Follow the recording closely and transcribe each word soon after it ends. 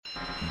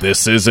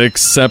This is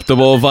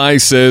Acceptable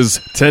Vices.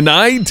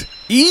 Tonight,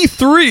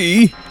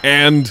 E3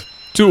 and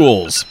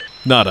tools.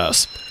 Not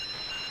us.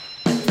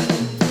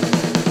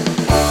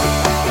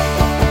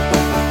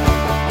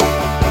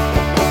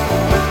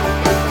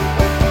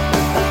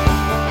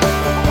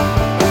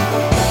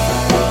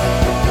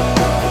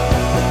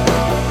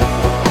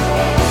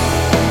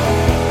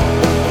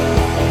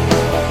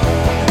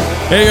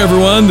 Hey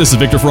everyone, this is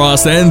Victor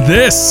Frost, and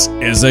this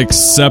is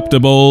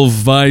Acceptable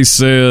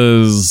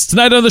Vices.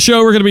 Tonight on the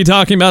show, we're going to be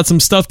talking about some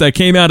stuff that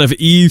came out of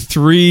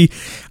E3,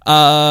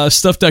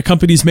 stuff that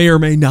companies may or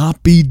may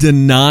not be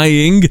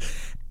denying,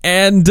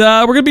 and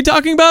we're going to be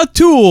talking about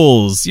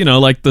tools, you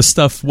know, like the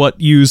stuff what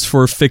used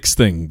for fix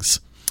things.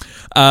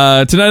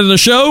 Tonight on the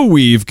show,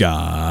 we've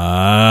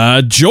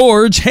got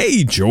George.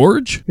 Hey,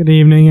 George. Good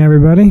evening,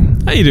 everybody.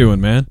 How you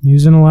doing, man?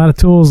 Using a lot of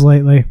tools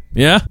lately.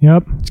 Yeah?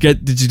 Yep.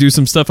 Did you do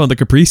some stuff on the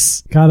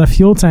Caprice? Got a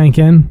fuel tank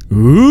in.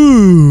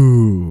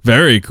 Ooh,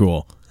 very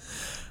cool.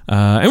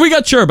 And we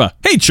got Churba.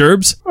 Hey,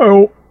 Churbs.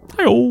 Oh.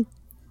 Hi-oh.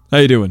 How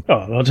you doing?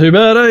 Oh, not too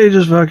bad, eh?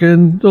 Just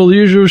fucking all the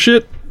usual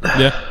shit.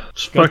 Yeah.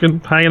 Just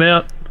fucking hanging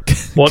out,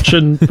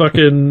 watching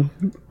fucking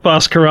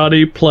Fast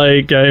Karate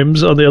play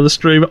games on the other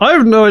stream. I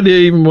have no idea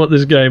even what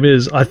this game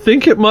is. I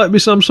think it might be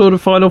some sort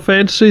of Final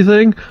Fantasy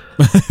thing.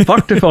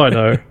 Fucked if I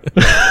know.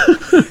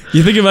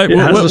 You think it might... It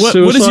has a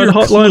suicide what is your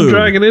hotline clue?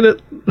 dragon in it.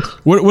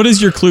 What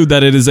is your clue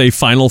that it is a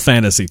Final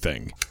Fantasy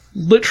thing?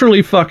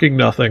 Literally fucking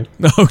nothing.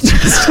 No,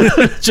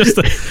 just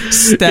a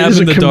stab It is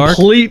in the a dark.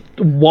 Complete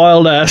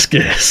wild ass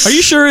guess. Are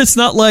you sure it's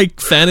not like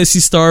Phantasy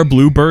Star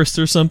Blue Burst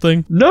or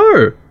something?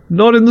 No,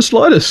 not in the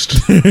slightest.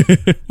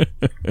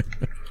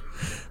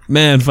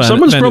 Man,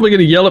 Someone's probably going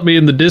to yell at me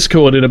in the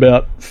Discord in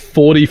about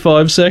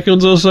 45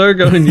 seconds or so,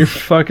 going, "You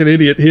fucking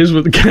idiot, here's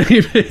what the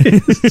game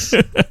is."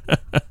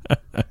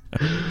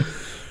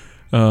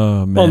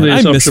 Oh, man. On the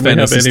I miss assumption we have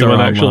Phantasy Star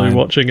anyone actually Online.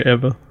 watching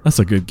ever. That's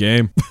a good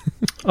game.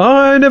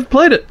 I never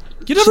played it.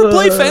 You never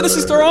played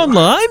Phantasy Star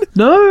Online?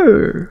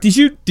 No. Did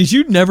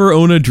you never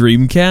own a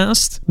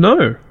Dreamcast?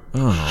 No.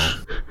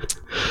 Oh.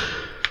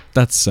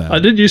 That's sad. I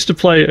did used to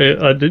play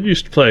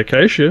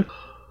Acacia.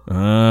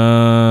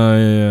 Yeah,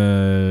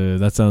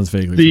 that sounds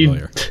vaguely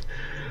familiar.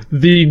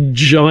 The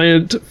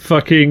giant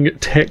fucking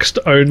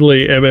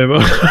text-only MMO.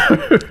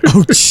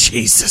 Oh,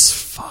 Jesus,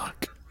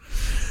 fuck.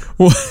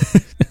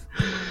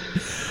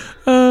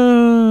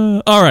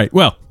 All right,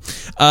 well,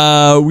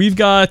 we've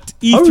got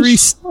E3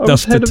 stuff to talk I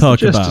was head of the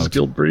Jesters about.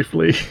 Guild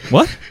briefly.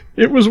 What?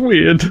 It was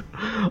weird.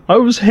 I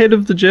was head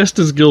of the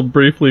Jesters Guild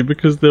briefly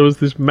because there was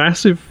this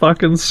massive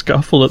fucking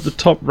scuffle at the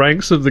top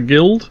ranks of the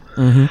guild.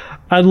 Mm-hmm.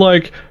 And,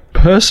 like,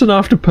 person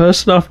after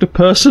person after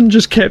person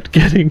just kept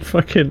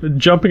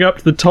jumping up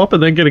to the top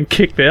and then getting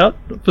kicked out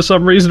for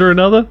some reason or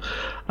another.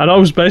 And I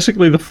was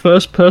basically the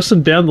first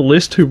person down the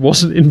list who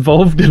wasn't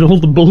involved in all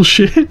the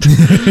bullshit.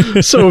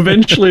 So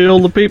eventually all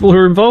the people who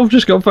were involved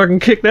just got fucking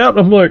kicked out.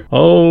 I'm like,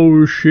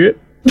 oh shit.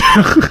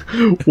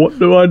 What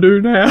do I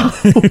do now?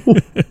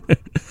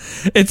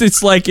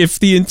 It's like if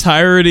the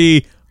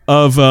entirety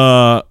of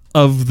the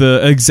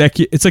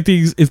it's like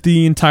if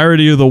the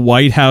entirety of the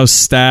White House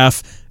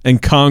staff and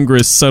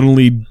Congress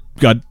suddenly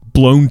got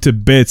blown to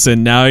bits,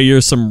 and now you're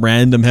some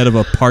random head of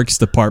a parks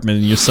department,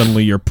 and you're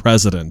suddenly your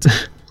president.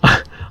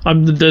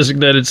 I'm the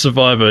designated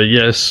survivor,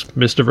 yes,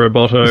 Mr.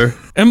 Roboto.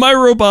 Am I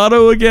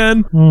Roboto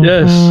again?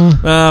 Yes.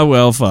 Ah,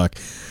 well, fuck.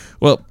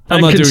 Well, I'm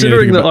And not doing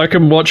considering anything that I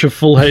can watch a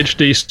full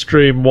HD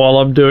stream while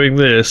I'm doing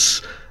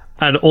this,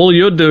 and all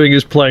you're doing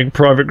is playing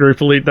Private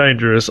Group Elite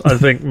Dangerous, I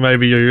think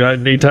maybe you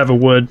need to have a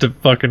word to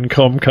fucking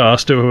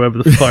Comcast or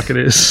whoever the fuck it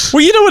is.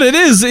 Well, you know what it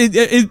is?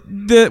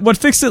 What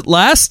fixed it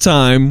last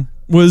time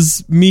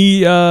was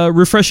me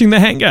refreshing the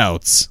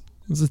Hangouts.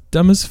 It was the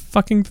dumbest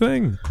fucking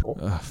thing.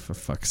 For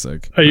fuck's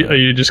sake. Are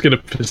you just going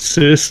to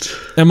persist?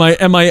 Am I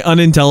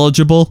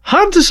unintelligible?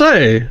 Hard to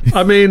say.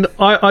 I mean,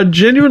 I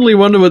genuinely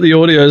wonder what the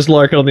audio is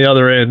like on the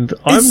other end.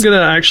 I'm going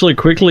to actually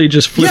quickly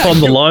just flip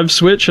on the live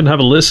switch and have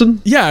a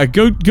listen. Yeah,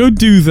 go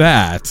do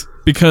that,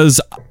 because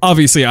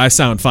obviously I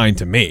sound fine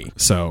to me,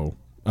 so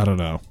I don't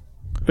know.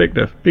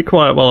 Victor, be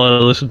quiet while I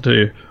listen to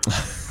you.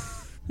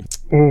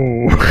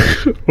 Ooh,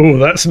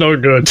 that's no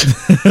good.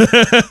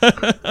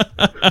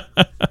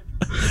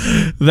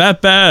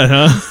 That bad,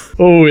 huh?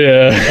 Oh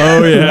yeah,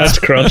 That's that's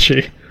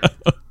crunchy.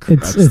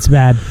 It's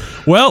bad.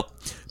 Well,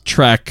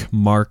 track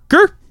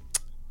marker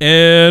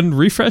and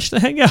refresh the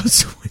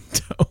Hangouts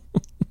window.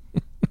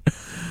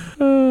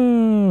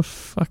 Oh,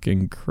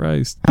 fucking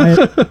Christ.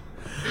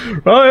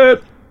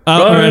 Riot.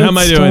 All right, how am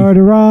I doing? Start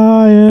a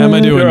riot. How am I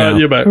doing You're, now?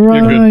 you're back. You're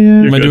Riot. good.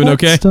 You're Am I good. doing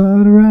okay?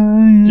 Start a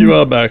riot. You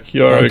are back.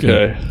 You are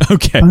okay.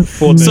 Okay.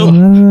 For So,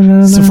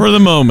 now. so for the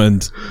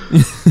moment.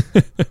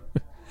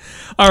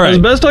 All As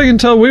right. best I can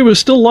tell, we were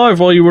still live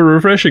while you were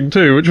refreshing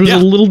too, which was Yeah. a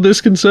little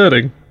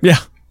disconcerting. Yeah.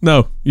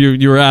 No,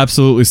 you were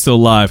absolutely still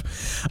live.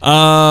 Hold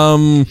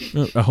on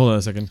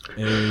a second.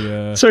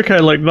 It's okay,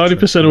 like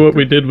 90% of what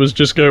we did was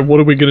just go, what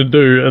are we going to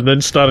do? And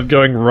then started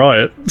going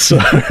riot. So,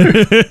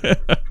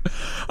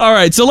 All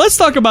right, so let's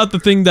talk about the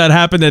thing that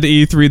happened at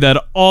E3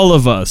 that all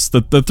of us,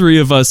 the three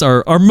of us,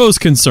 are most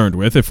concerned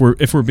with, if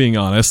we're being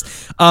honest.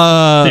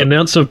 The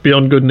announce of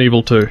Beyond Good and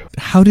Evil 2.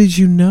 How did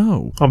you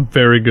know? I'm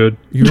very good.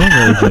 You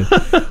are very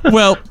good.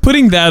 Well,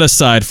 putting that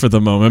aside for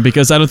the moment,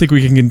 because I don't think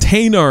we can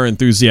contain our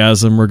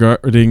enthusiasm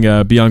regarding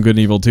Beyond Good and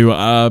Evil 2,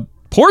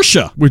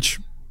 Porsche, which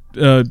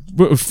for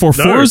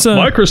Forza,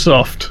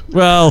 Microsoft.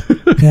 well,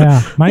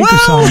 Yeah,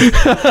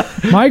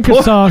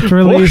 Microsoft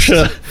released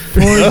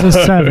Forza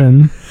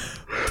 7,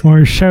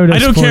 or showed us I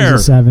don't Forza care.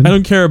 7. I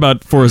don't care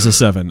about Forza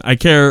 7. I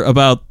care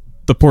about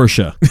the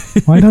Porsche.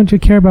 Why don't you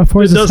care about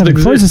Forza doesn't 7?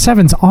 exist. Forza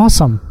 7's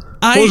awesome.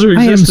 Forza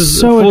I am exists.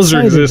 so Forza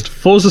excited. exists.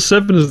 Forza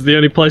 7 is the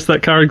only place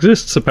that car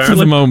exists, apparently. For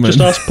the moment.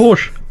 Just ask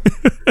Porsche.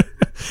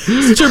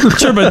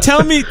 Chirpa,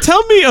 tell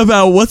me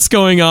about what's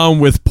going on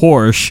with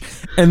Porsche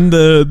and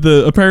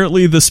the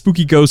apparently the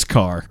spooky ghost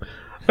car.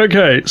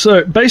 Okay,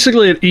 so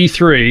basically at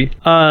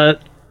E3,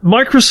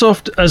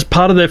 Microsoft, as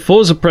part of their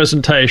Forza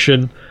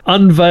presentation,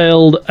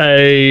 unveiled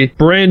a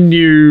brand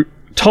new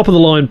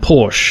top-of-the-line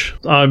Porsche.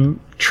 I'm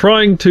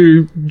trying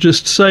to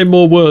just say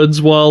more words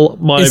while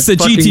my It's the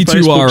fucking GT2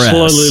 Facebook RS.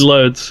 slowly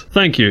loads.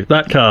 Thank you,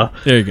 that car.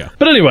 There you go.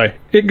 But anyway,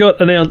 it got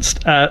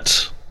announced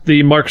at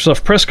the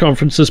Microsoft press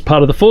conference as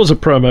part of the Forza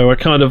promo. Are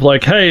kind of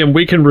like, hey, and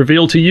we can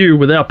reveal to you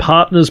with our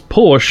partners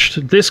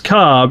Porsche this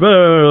car,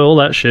 all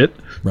that shit.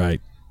 Right.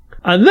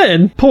 And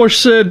then Porsche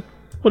said,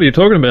 what are you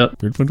talking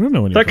about? We don't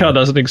know That car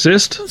doesn't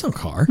exist. There's no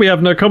car. We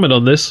have no comment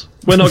on this.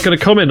 We're not going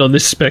to comment on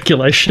this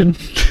speculation.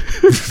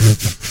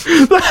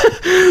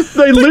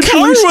 They literally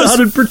car was-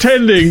 started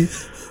pretending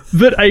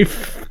that a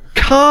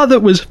car that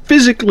was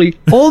physically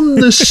on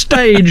the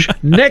stage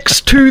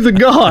next to the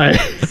guy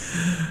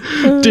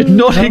did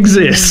not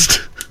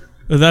exist,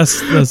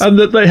 That's and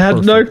that they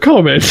had no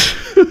comment.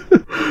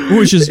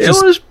 which is It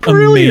just was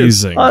brilliant.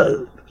 amazing.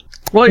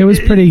 Like, It was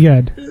pretty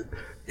good.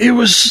 It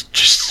was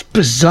just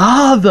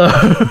bizarre, though.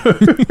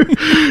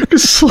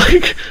 It's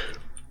like,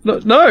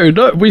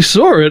 no, we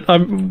saw it.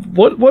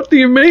 What do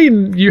you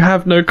mean you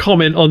have no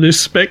comment on this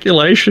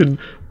speculation?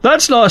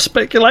 That's not a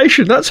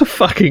speculation. That's a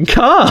fucking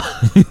car.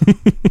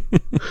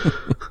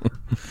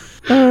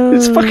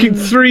 It's fucking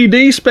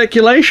 3D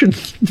speculation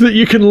that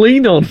you can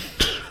lean on.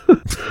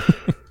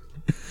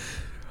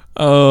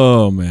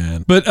 Oh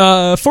man. But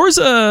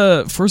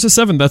Forza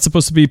 7, that's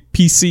supposed to be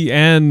PC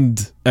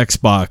and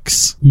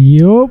Xbox.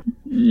 Yup.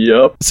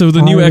 Yep. So the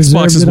I new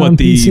Xbox reserved is it on what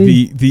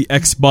PC. the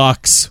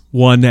Xbox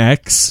One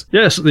X.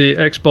 Yes, the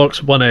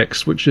Xbox One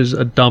X, which is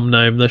a dumb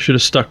name. They should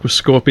have stuck with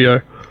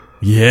Scorpio.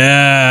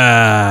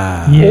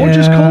 Yeah. Yeah.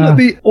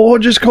 Or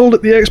just called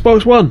it the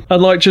Xbox One.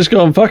 And like just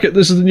gone, fuck it,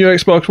 this is the new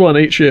Xbox One,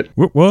 eat shit.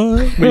 What?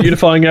 We're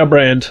unifying our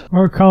brand.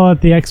 Or call it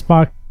the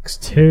Xbox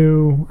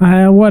 2.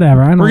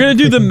 Whatever. I don't We're gonna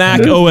do the freaking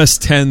Mac care. OS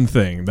 10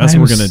 thing. That's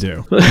what we're gonna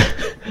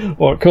do.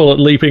 Or call it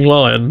Leaping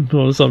Lion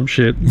or some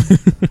shit.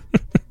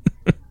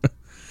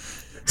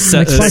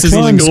 Xbox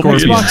Sizzling One.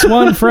 Scorpion. Xbox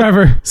One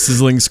forever.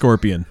 Sizzling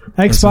Scorpion.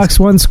 Xbox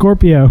One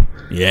Scorpio.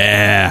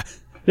 Yeah.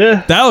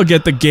 Yeah. That'll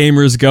get the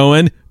gamers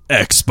going.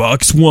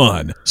 Xbox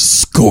One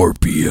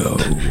Scorpio.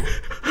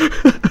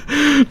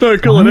 No,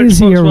 call it Why is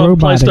he Xbox a One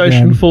robot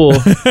PlayStation again? 4.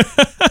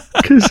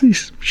 Because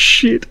he's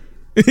shit.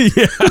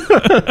 Yeah.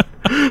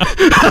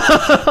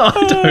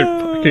 I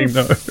don't fucking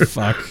know.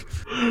 Fuck.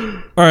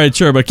 All right,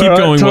 sure, but keep All right,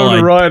 going time while to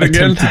I ride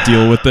attempt again. to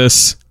deal with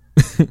this.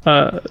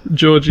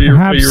 Georgie, are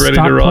Perhaps you ready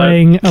stop to ride?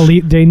 playing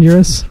Elite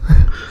Dangerous.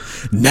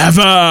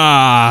 Never.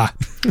 I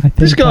think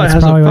This guy that's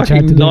has a probably what you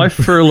have fucking to do. knife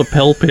for a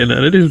lapel pin,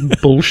 and it is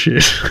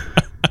bullshit.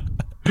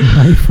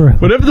 Knife for a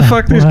Whatever the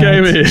fuck this what?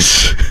 game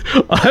is,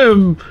 I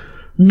am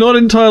not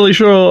entirely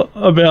sure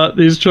about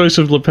his choice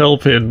of lapel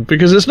pin,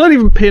 because it's not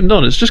even pinned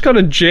on, it's just kind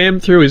of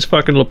jammed through his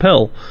fucking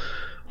lapel.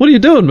 What are you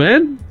doing,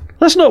 man?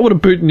 That's not what a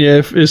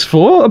boutonniere is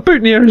for. A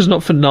boutonniere is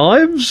not for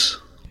knives.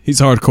 He's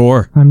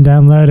hardcore. I'm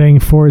downloading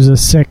Forza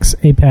 6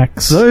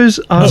 Apex. Those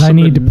are 'Cause I some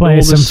need to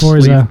play some enormous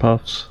Forza. sleeve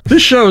puffs.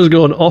 This show has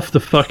gone off the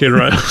fucking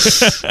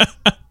rails.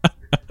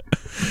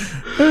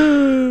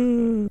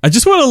 I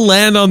just want to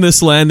land on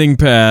this landing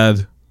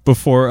pad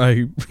before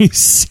I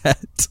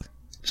reset.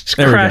 Just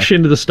There we crash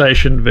into the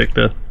station,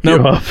 Victor. Nope.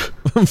 Give up.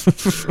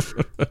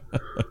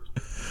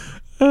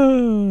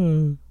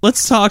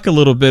 Let's talk a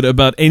little bit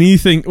about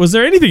anything. Was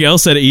there anything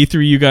else at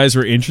E3 you guys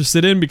were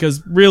interested in?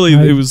 Because really,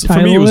 it was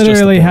for me. It was just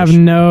the literally Porsche. have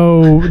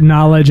no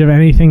knowledge of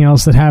anything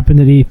else that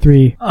happened at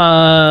E3.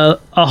 A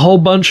whole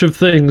bunch of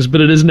things, but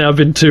it has now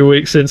been 2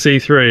 weeks since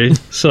E3,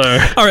 so...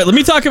 All right, let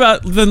me talk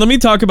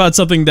about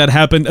something that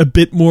happened a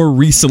bit more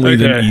recently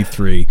than Okay.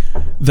 E3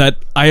 that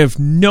I have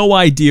no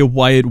idea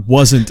why it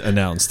wasn't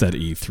announced at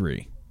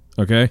E3.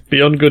 Okay?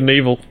 Beyond Good and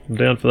Evil. I'm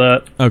down for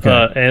that.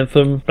 Okay.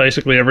 Anthem.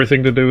 Basically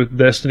everything to do with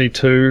Destiny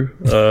 2.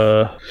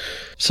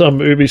 Some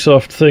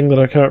Ubisoft thing that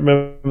I can't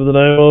remember the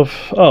name of.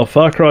 Oh,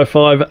 Far Cry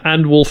 5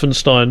 and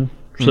Wolfenstein.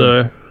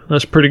 So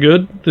that's pretty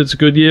good. It's a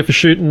good year for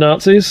shooting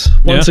Nazis.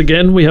 Once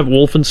again, we have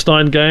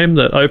Wolfenstein game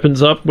that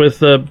opens up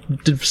with a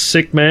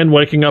sick man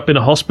waking up in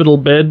a hospital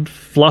bed,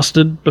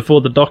 flustered, before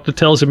the doctor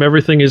tells him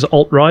everything is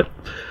alt-right.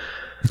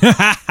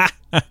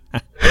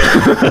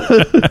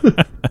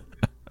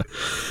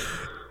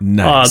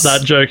 Nice.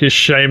 That joke is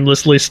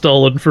shamelessly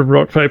stolen from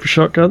Rock Paper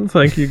Shotgun.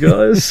 Thank you,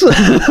 guys.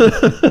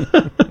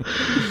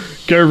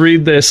 Go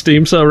read their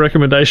Steam sale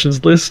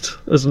recommendations list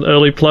as an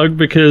early plug,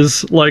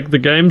 because like the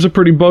games are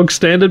pretty bog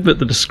standard, but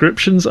the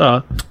descriptions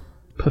are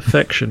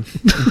perfection.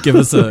 Give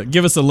us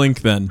a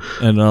link then,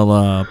 and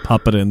I'll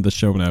pop it in the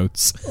show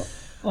notes.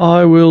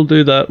 I will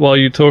do that while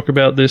you talk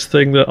about this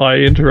thing that I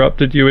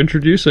interrupted you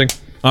introducing.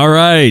 All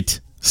right.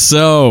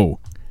 So,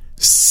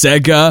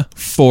 Sega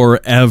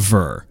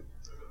Forever,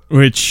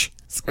 which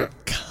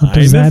What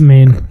does that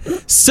mean?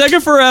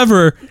 Sega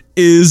Forever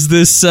is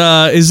this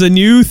is a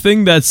new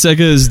thing that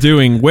Sega is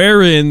doing,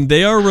 wherein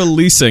they are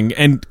releasing,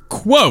 and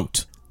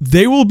quote,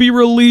 they will be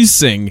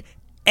releasing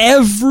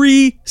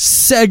every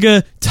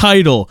Sega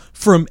title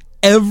from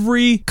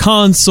every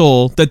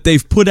console that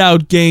they've put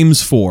out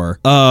games for.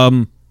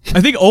 I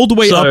think all the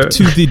way up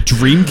to the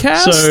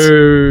Dreamcast.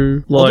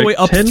 So, like, all the way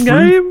up 10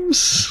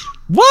 games?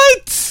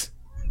 What?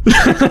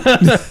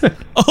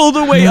 All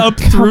the way up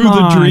through Come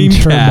the on,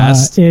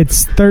 Dreamcast. Turba.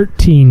 It's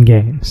 13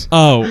 games.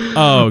 Don't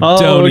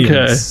even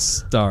okay.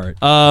 start.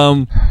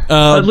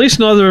 At least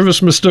neither of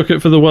us mistook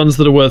it for the ones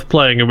that are worth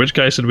playing, in which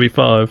case it'd be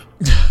 5.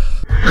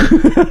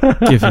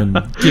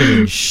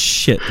 giving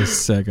shit to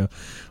Sega.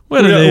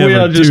 What We do they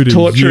are ever just do to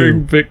torturing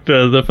you?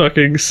 Victor, the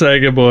fucking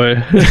Sega boy.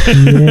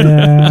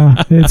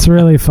 Yeah, it's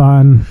really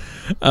fun.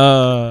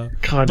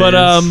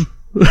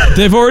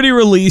 They've already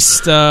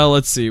released,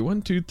 let's see,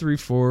 1, 2, 3,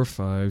 4,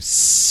 5,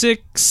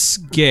 6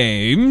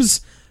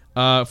 games.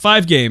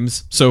 5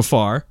 games so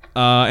far.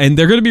 And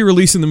they're going to be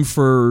releasing them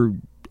for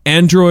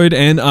Android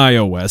and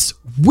iOS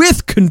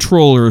with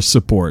controller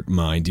support,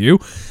 mind you.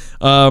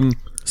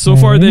 So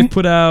far, they've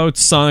put out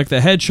Sonic the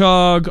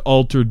Hedgehog,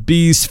 Altered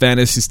Beast,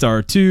 Phantasy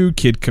Star 2,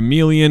 Kid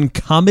Chameleon,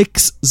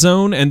 Comics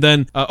Zone, and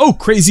then,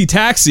 Crazy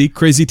Taxi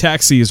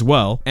as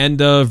well. And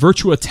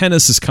Virtua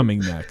Tennis is coming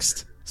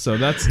next. So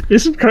that's...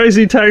 Isn't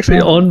Crazy Taxi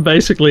on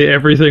basically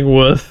everything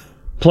worth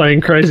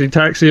playing Crazy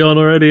Taxi on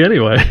already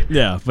anyway?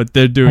 Yeah, but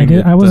they're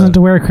doing I wasn't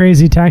aware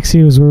Crazy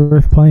Taxi was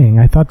worth playing.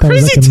 I thought that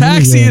was like a Crazy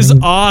Taxi mini is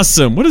game.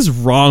 awesome. What is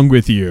wrong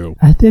with you?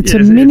 It's Yes, a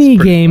mini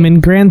it's pretty game in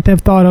Grand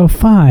Theft Auto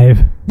 5.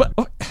 But,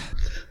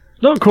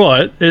 Not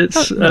quite.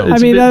 It's I a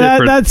mean, bit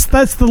different.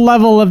 that's the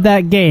level of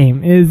that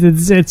game.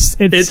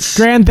 It's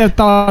Grand Theft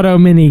Auto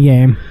mini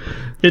game.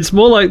 It's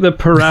more like the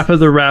Parappa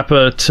the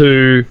Rapper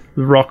to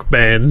Rock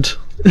Band.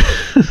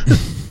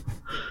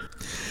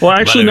 Well,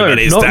 actually, no,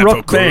 not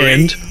Rock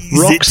Band.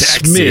 Rock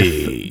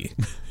Smith.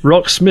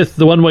 Rock Smith,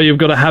 the one where you've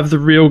got to have the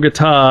real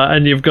guitar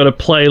and you've got to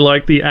play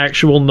like the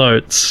actual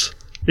notes.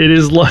 It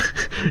is like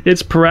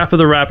it's Parappa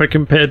the Rapper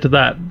compared to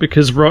that,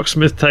 because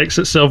Rocksmith takes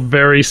itself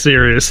very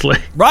seriously.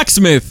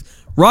 Rocksmith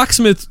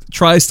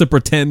tries to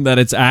pretend that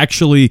it's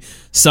actually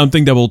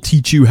something that will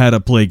teach you how to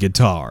play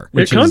guitar.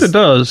 It kind of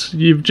does.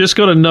 You've just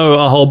got to know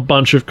a whole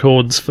bunch of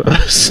chords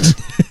first.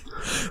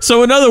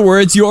 So in other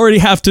words, you already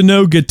have to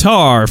know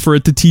guitar for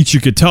it to teach you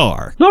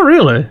guitar. Not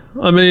really.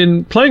 I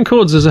mean, playing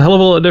chords is a hell of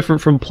a lot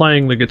different from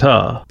playing the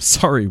guitar.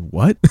 Sorry,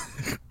 what?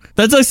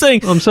 That's like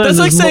saying,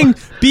 saying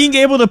being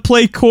able to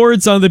play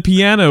chords on the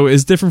piano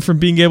is different from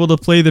being able to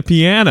play the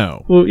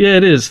piano. Well, yeah,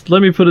 it is.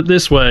 Let me put it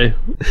this way.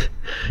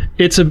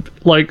 It's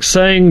like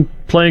saying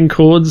playing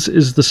chords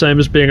is the same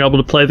as being able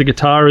to play the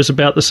guitar is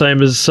about the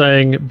same as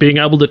saying being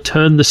able to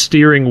turn the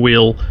steering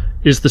wheel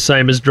is the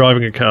same as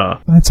driving a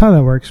car. That's how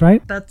that works,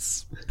 right?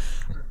 This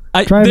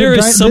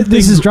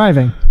is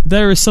driving.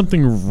 There is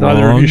something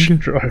Neither of wrong you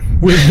should drive.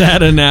 with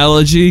that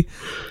analogy.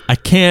 I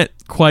can't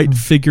quite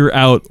figure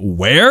out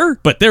where,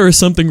 but there is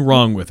something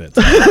wrong with it.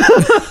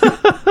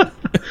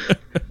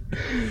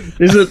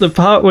 Is it the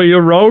part where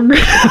you're wrong?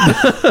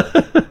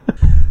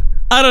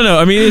 I don't know.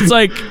 I mean, it's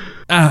like,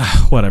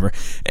 whatever.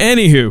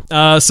 Anywho,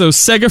 so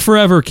Sega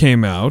Forever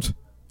came out,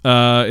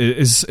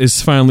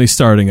 is finally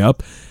starting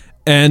up.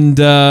 And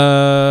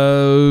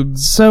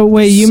so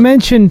wait, you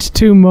mentioned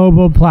 2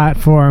 mobile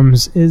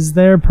platforms. Is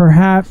there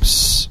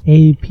perhaps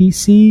a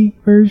PC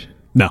version?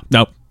 no.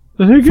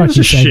 Who Fuck gives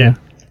you, a shit? Sega.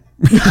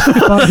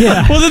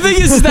 Yeah. Well, the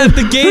thing is that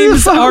the games Who the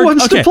fuck are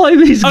wants to play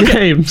these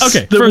games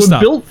Okay, that first were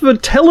off, built for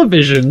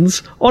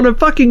televisions on a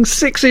fucking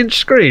 6-inch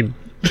screen?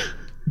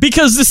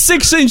 because the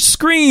 6-inch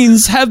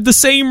screens have the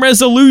same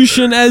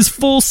resolution as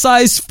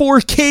full-size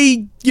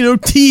 4K,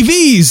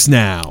 TVs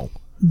now.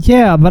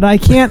 Yeah, but I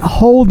can't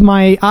hold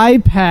my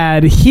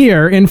iPad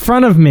here in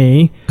front of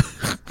me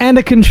and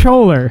a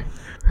controller.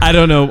 I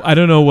don't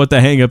know what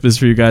the hang-up is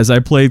for you guys. I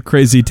played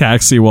Crazy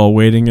Taxi while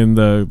waiting in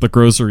the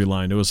grocery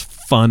line. It was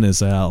fun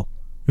as hell.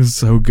 It was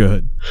so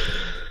good.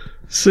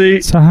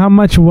 See, So how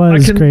much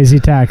was Crazy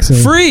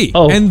Taxi? Free!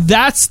 Oh. And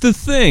that's the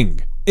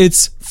thing.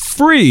 It's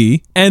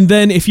free, and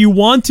then if you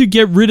want to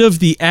get rid of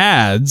the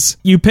ads,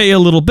 you pay a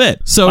little bit.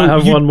 So I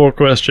have one more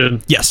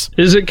question. Yes.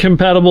 Is it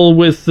compatible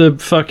with the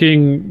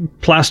fucking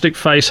plastic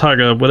face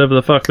hugger, whatever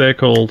the fuck they're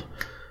called,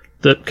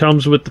 that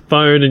comes with the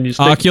phone and you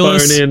stick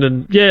Oculus? the phone in?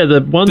 And yeah,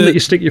 the one that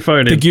you stick your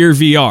phone The in. Gear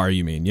VR,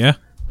 you mean, yeah?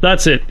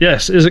 That's it.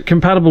 Yes. Is it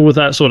compatible with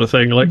that sort of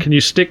thing? Like, can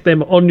you stick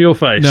them on your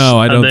face? No,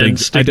 I don't and then think.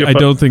 stick your I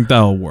don't think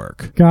that'll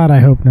work. God, I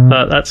hope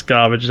not. That's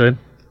garbage then.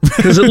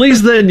 Because at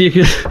least then you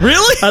can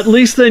Really? At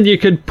least then you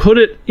can put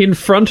it in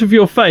front of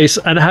your face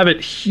and have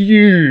it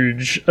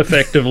huge,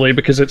 effectively,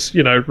 because it's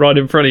right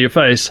in front of your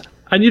face,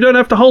 and you don't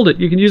have to hold it.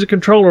 You can use a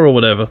controller or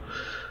whatever.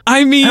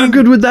 I mean, How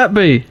good would that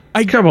be?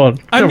 Come on.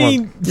 I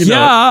mean,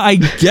 I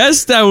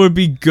guess that would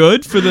be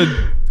good for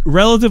the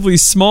relatively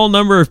small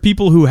number of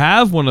people who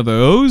have one of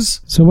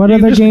those. So what You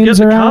other just get games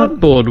the are out?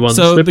 cardboard ones.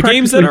 So They're the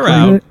games that practically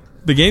are free. out,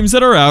 the games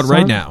that are out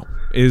right Sonic- now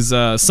is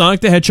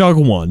Sonic the Hedgehog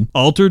 1,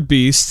 Altered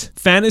Beast,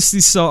 Phantasy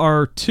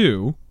Star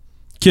 2,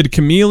 Kid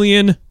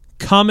Chameleon,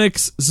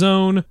 Comics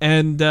Zone,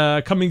 and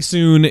coming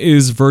soon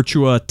is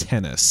Virtua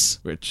Tennis,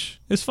 which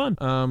is fun.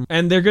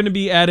 And they're going to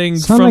be adding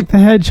Sonic the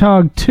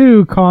Hedgehog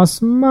 2 costs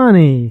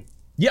money.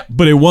 Yeah,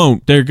 but it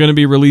won't. They're going to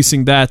be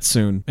releasing that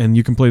soon, and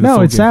you can play the full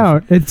No, it's game for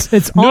out.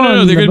 It's No, on. no,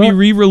 no. They're the going to be book.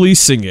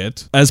 re-releasing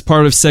it as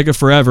part of Sega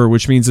Forever,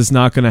 which means it's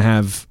not going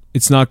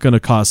to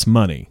cost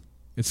money.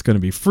 It's going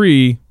to be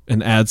free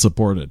and ad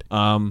supported.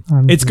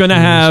 It's going to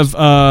have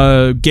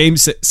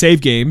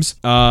save games.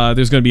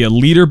 There's going to be a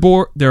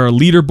leaderboard. There are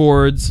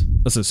leaderboards.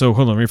 So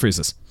hold on, let me rephrase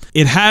this.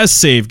 It has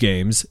save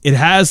games. It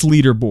has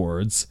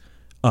leaderboards.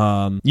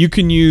 You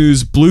can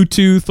use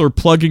Bluetooth or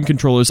plug-in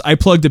controllers. I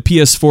plugged a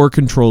PS4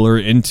 controller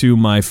into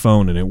my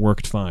phone and it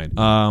worked fine.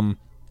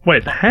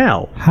 Wait,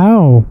 how?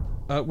 How?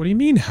 What do you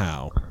mean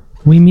how?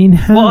 We mean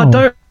how? Well, I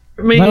don't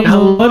mean Let-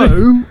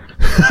 hello.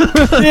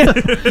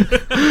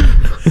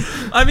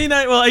 I mean,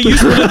 I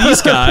used one of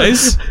these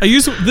guys. I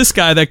used this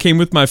guy that came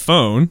with my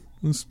phone.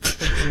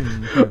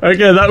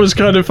 Okay, that was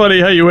kind of funny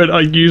how you went,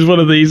 I use one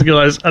of these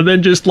guys, and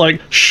then just,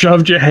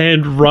 shoved your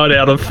hand right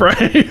out of frame.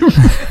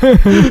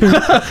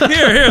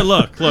 Here,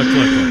 look.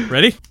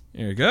 Ready?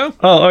 Here you go.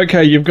 Oh,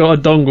 okay, you've got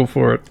a dongle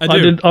for it. I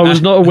do. I was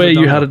I not have aware a you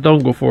dongle. had a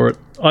dongle for it.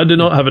 I do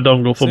not have a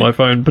dongle for my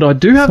phone, but I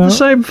do have the So-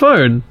 same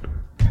phone.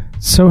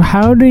 So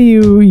how do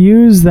you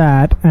use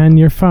that and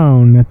your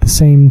phone at the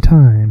same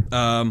time?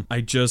 I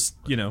just,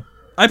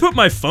 I put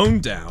my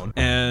phone down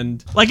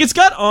and it's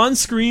got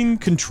on-screen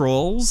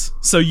controls,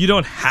 so you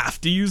don't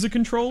have to use a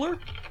controller,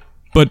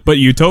 but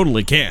you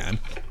totally can.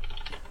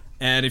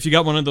 And if you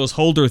got one of those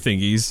holder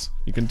thingies,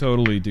 you can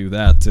totally do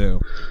that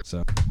too.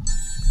 So,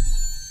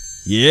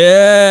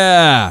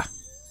 yeah.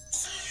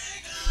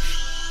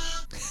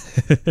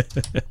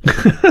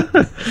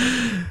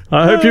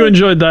 I hope you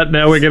enjoyed that.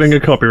 Now we're getting a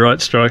copyright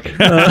strike.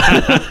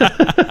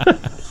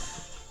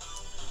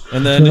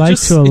 And then Would you like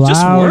to it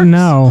just allow? works.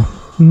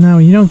 No,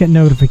 you don't get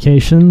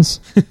notifications.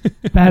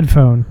 Bad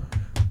phone.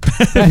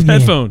 Bad game.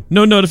 Headphone.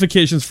 No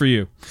notifications for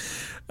you.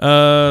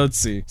 Let's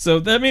see. So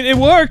it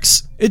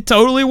works. It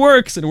totally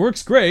works. It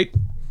works great.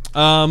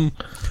 Let's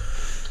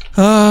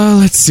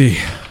see.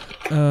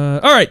 All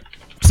right.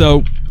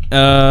 So,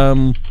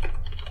 that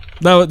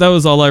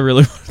was all I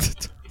really wanted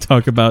to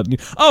talk about.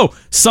 Oh,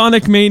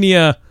 Sonic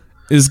Mania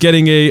is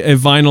getting a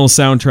vinyl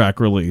soundtrack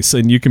release,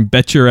 and you can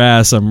bet your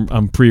ass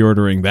I'm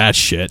pre-ordering that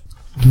shit.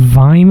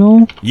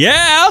 Vinyl?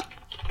 Yeah.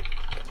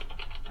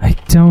 I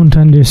don't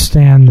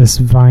understand this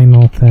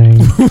vinyl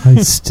thing.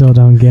 I still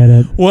don't get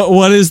it.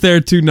 What is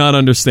there to not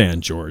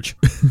understand, George?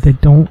 They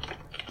don't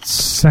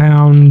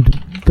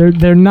sound.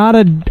 They're not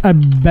a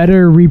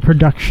better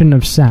reproduction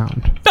of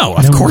sound. No, I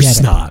of don't course get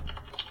it. not.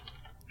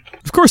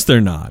 Of course they're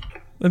not.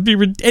 That'd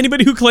be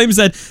anybody who claims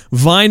that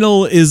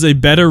vinyl is a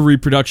better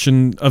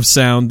reproduction of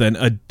sound than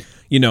a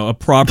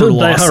proper They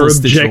are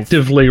lossless digital.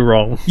 objectively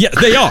wrong. Yeah,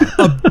 they are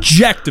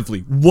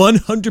objectively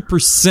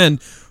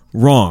 100%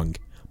 wrong.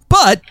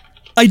 But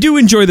I do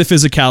enjoy the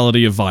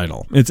physicality of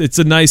vinyl. It's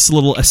a nice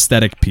little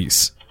aesthetic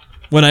piece.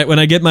 When I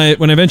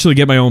eventually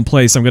get my own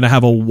place, I'm gonna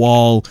have a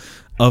wall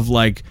of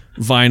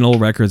vinyl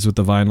records with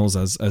the vinyls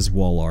as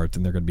wall art,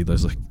 and they're gonna be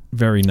those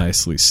very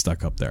nicely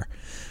stuck up there.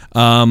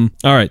 All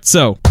right,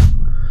 so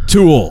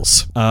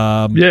tools.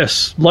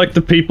 Yes, like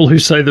the people who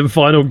say that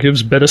vinyl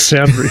gives better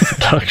sound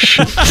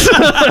reproduction.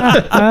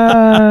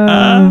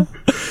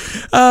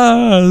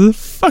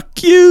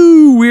 Fuck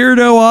you,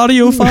 weirdo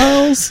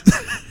audiophiles.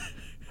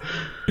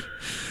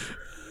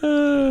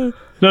 No,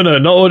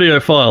 not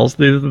audiophiles.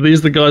 These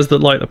are the guys that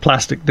like the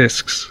plastic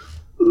discs.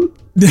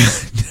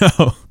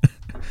 No.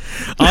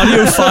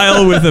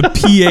 Audiophile with a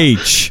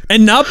PH.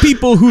 And not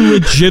people who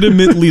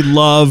legitimately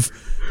love,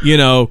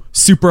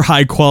 super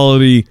high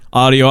quality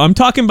audio. I'm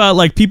talking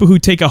about people who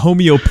take a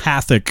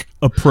homeopathy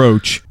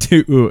approach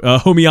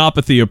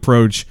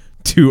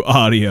to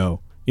audio.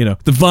 The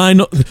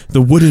vinyl,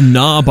 the wooden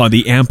knob on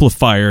the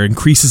amplifier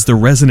increases the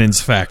resonance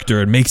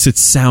factor and makes it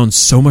sound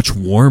so much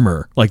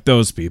warmer. Like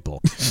those people.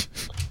 It's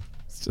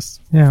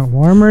just Yeah,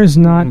 warmer's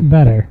not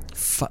better.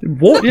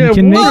 What? Yeah, You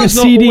can make a warmer's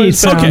not CD always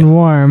sound better. Okay.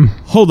 warm.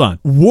 hold on.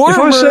 If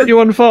Warmer. I set you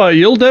on fire,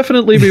 you'll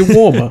definitely be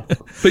warmer,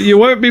 but you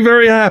won't be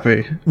very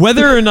happy.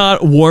 Whether or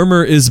not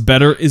warmer is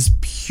better is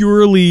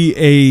purely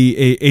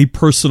a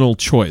personal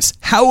choice.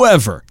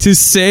 However, to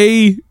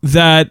say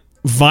that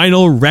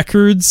vinyl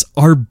records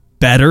are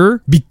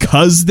better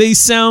because they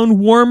sound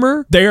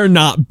warmer. They are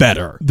not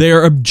better. They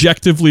are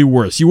objectively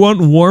worse. You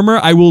want warmer?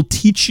 I will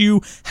teach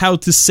you how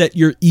to set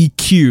your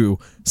EQ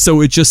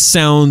so it just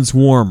sounds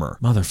warmer.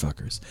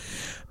 Motherfuckers.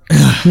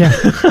 Yeah.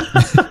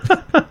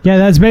 Yeah,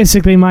 that's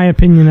basically my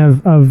opinion of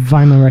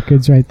vinyl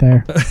records right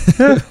there.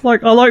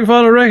 Like, I like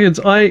vinyl records.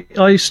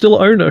 I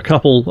still own a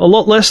couple. A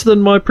lot less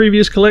than my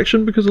previous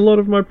collection because a lot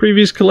of my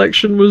previous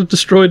collection was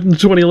destroyed in the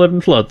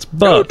 2011 floods.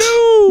 But,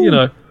 Oh, no. you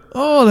know.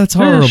 Oh, that's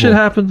horrible. Yeah, shit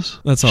happens.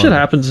 That's shit horrible.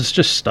 happens. It's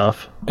just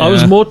stuff. Yeah. I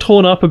was more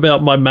torn up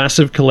about my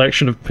massive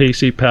collection of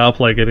PC Power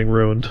Play getting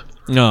ruined.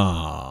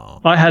 Oh.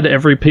 I had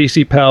every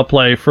PC Power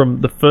Play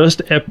from the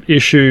first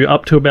issue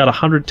up to about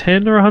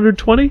 110 or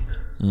 120.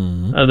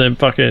 And then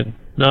fucking,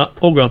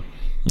 all gone.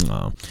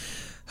 Oh.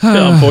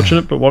 Yeah,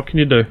 unfortunate, but what can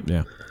you do?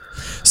 Yeah.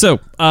 So,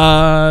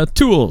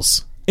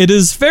 tools. It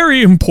is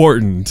very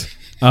important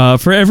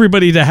for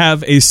everybody to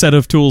have a set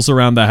of tools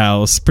around the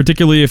house,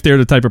 particularly if they're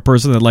the type of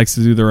person that likes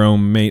to do their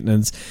own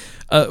maintenance.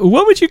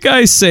 What would you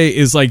guys say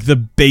is like the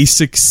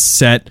basic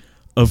set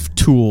of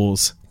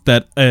tools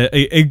that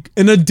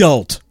an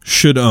adult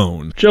should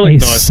own? Jelly A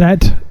knife.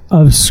 set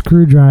of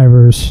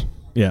screwdrivers.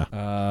 Yeah.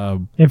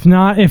 If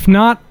not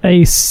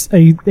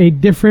a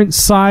different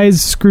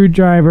size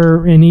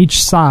screwdriver in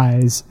each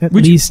size, at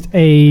least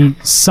a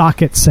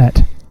socket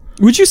set.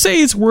 Would you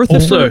say it's worth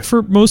Also- it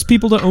for most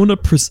people to own a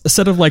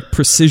set of like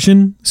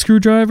precision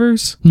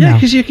screwdrivers? Yeah, No.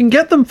 because you can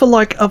get them for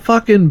like a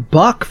fucking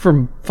 $1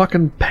 from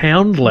fucking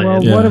Poundland.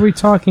 Well, Yeah. what are we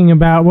talking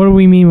about? What do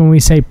we mean when we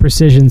say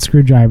precision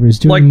screwdrivers?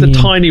 Do like we the mean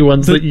tiny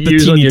ones The- that you the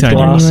use on teeny your tiny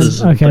ones.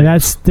 glasses. and Okay,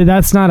 things.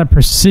 that's not a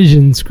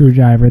precision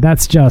screwdriver.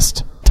 That's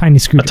just tiny A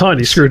screwdriver.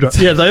 tiny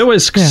screwdriver. Yeah, they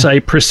always Yeah. say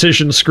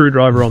precision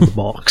screwdriver on the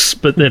box,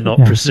 but they're not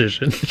Yeah.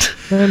 precision.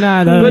 They're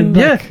not. But look,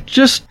 yeah,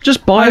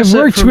 just buy a I've set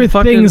worked from with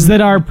fucking, things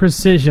that are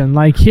precision.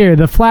 Like here,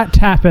 the flat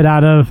tappet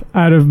out of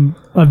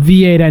a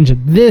V8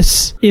 engine.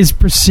 This is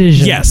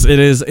precision. Yes, it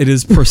is. It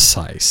is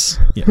precise.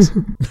 Yes.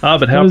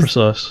 but how was-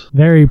 precise?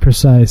 Very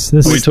precise.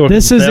 This Are we is talking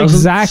this is thousands?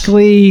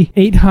 exactly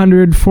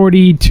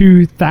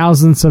 842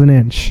 thousandths of an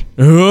inch.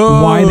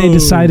 Oh. Why they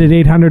decided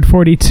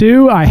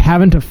 842, I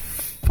haven't a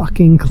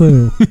fucking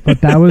clue.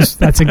 But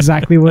that's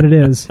exactly what it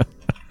is.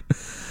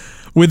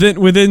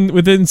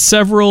 within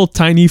several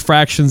tiny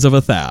fractions of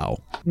a thou.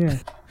 Yeah.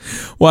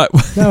 What?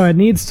 No, it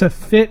needs to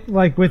fit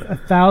like with a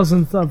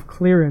thousandth of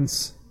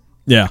clearance.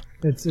 Yeah,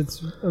 It's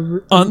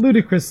a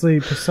ludicrously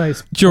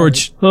precise.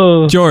 George.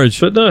 Oh, George,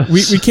 but no.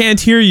 we can't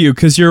hear you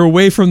because you're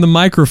away from the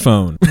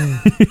microphone.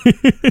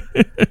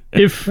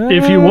 If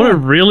you want a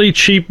really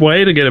cheap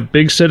way to get a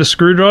big set of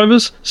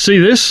screwdrivers, see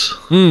this?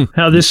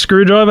 How this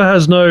screwdriver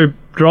has no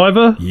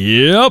driver?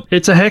 Yep.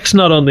 It's a hex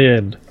nut on the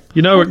end.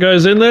 You know what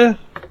goes in there?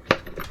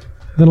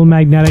 Little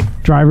magnetic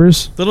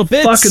drivers. Little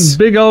bits. Fucking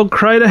big old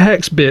crate of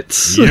hex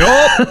bits.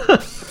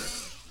 Yup.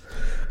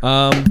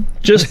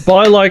 Just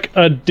buy like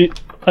a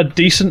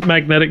decent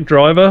magnetic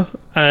driver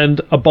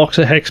and a box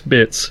of hex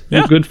bits. Yeah.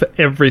 You're good for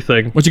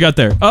everything. What you got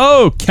there?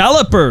 Oh,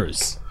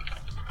 calipers.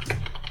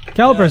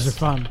 Calipers are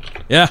fun.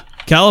 Yeah,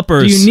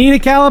 calipers. Do you need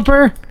a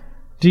caliper?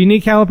 Do you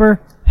need a caliper?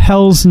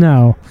 Hell's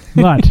no.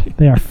 But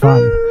they are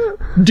fun.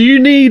 Do you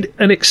need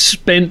an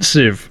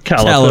expensive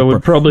caliper?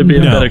 Would probably be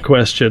a No. better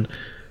question.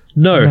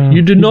 No, No.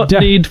 you do not You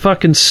need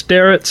fucking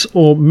Starretts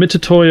or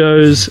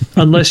Mitutoyos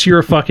unless you're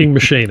a fucking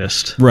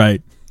machinist.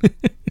 Right.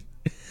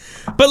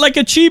 But like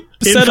a cheap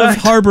In set fact,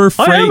 of Harbor I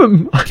Freight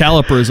am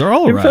calipers are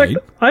all In right.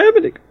 fact, I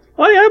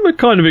am a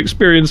kind of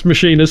experienced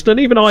machinist, and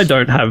even I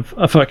don't have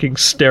a fucking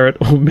Starrett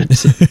or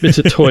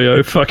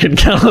Mitutoyo fucking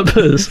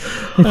calipers.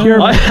 If you're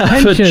a I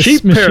have a pretentious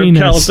cheap pair of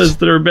machinist, calipers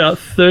that are about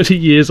 30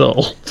 years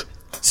old.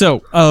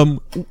 So,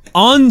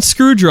 on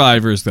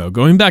screwdrivers, though,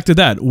 going back to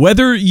that,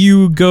 whether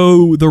you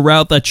go the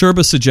route that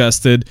Churba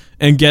suggested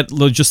and get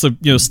just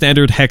a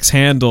standard hex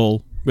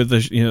handle with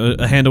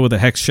a handle with a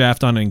hex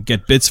shaft on it and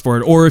get bits for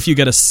it, or if you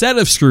get a set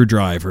of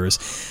screwdrivers,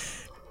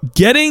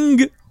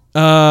 getting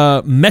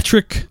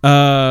metric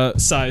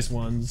size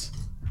ones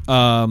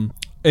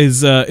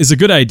is a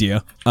good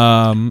idea,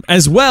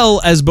 as well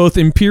as both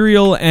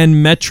imperial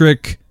and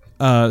metric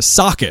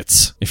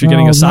sockets. If you're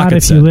getting a socket not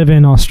if set, you live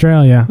in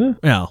Australia.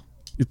 well,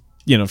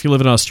 if you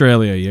live in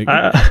Australia,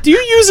 Uh, do you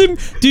use him?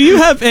 Do you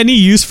have any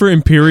use for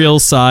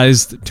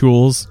imperial-sized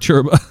tools,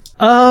 Churba?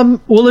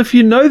 Well, if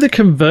you know the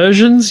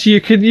conversions, you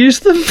can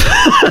use them.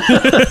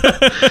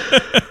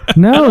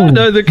 No, I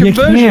know the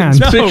conversions.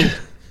 You can't. No.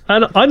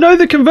 And I know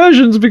the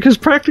conversions because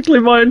practically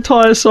my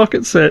entire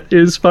socket set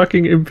is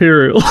fucking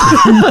Imperial.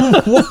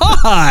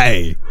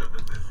 Why?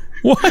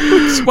 Why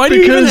do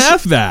you even Because-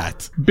 have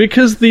that?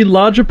 Because the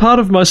larger part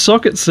of my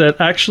socket set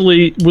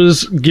actually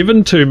was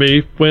given to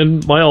me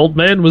when my old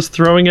man was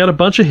throwing out a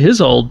bunch of his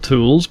old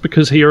tools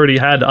because he already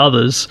had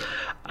others.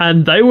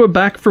 And they were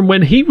back from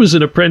when he was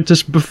an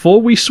apprentice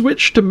before we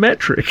switched to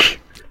metric.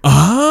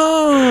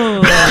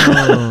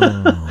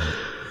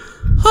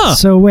 Oh.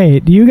 So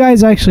wait, do you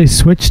guys actually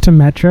switch to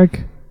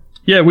metric?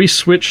 Yeah, we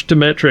switched to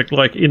metric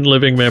like in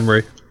living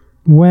memory.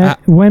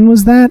 When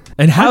was that?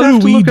 And how I'd have do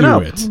to we look it do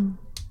up. it?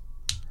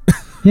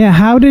 Yeah,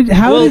 how did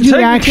Well, you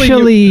technically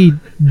actually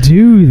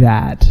do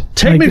that?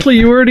 Technically,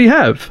 you already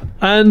have.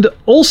 And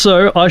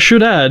also, I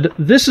should add,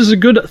 this is a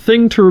good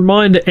thing to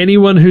remind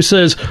anyone who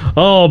says,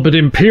 oh, but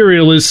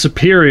Imperial is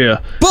superior.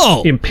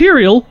 Bull!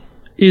 Imperial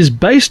is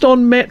based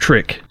on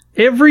metric.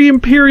 Every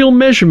Imperial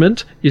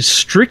measurement is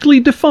strictly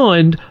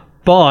defined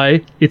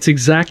by its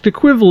exact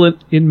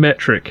equivalent in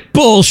metric.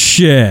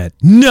 Bullshit.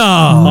 No.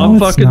 I'm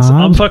it's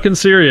not. fucking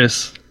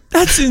serious.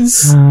 That's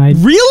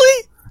insane.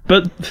 Really?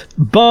 But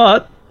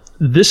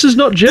this is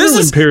not general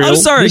Imperial. I'm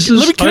sorry. This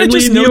is Can I only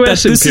just note that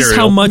US this is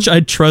Imperial. how much I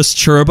trust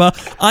Churba?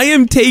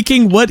 I'm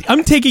taking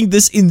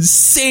this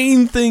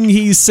insane thing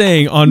he's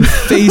saying on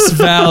face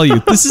value.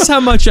 This is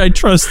how much I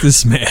trust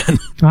this man.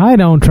 I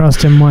don't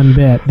trust him one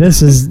bit.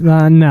 This is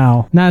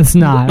no, that's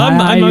not. I'm I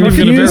not even gonna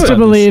refuse to verify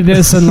believe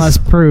this unless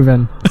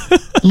proven.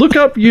 Look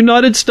up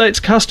United States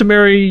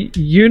customary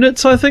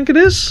units, I think it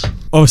is.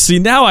 Oh, see,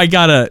 now I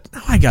gotta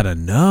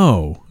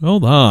know.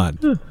 Hold on.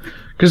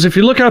 Because if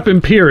you look up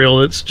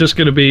Imperial, it's just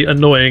going to be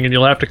annoying and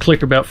you'll have to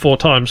click about 4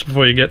 times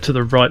before you get to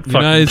the right fucking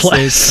United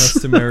place. States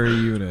customary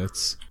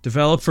units.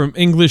 Developed from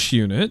English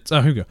units. Oh,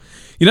 here we go.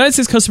 United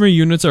States customary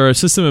units are a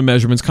system of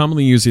measurements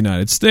commonly used in the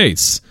United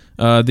States.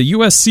 The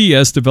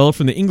USCS developed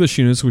from the English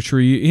units, which were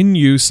in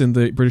use in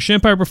the British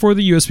Empire before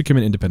the US became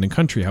an independent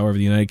country. However,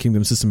 the United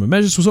Kingdom system of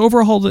measures was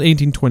overhauled in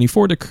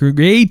 1824 to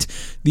create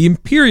the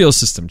imperial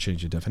system,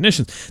 changing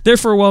definitions.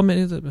 Therefore, while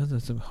many...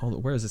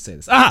 Where does it say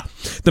this?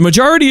 The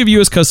majority of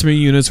US customary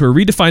units were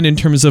redefined in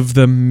terms of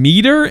the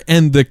meter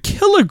and the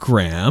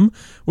kilogram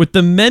with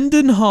the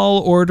Mendenhall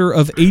Order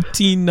of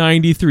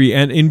 1893,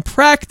 and in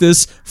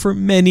practice for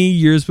many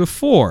years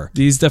before.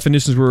 These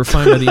definitions were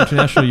refined by the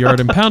International Yard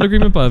and Pound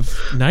Agreement of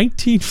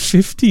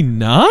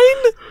 1959?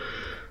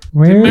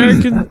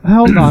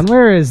 Hold on,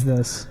 where is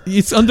this?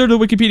 It's under the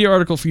Wikipedia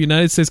article for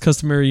United States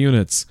customary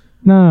units.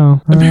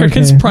 No.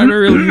 Americans okay.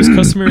 primarily use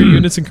customary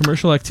units in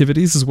commercial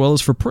activities as well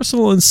as for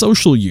personal and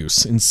social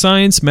use. In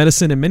science,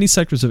 medicine, and many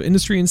sectors of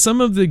industry, and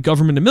some of the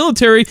government and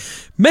military,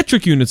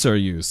 metric units are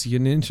used.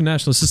 In the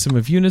International System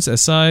of Units,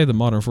 SI, the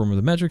modern form of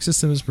the metric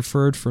system, is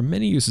preferred for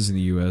many uses in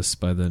the U.S.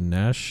 by the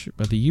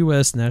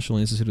U.S. National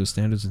Institute of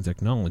Standards and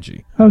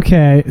Technology.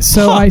 Okay,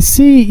 so I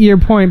see your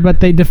point, but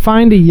they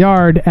defined a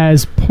yard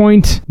as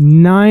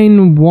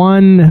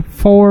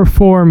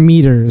 0.9144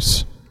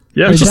 meters.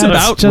 Yeah, Which is that's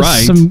about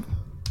just right.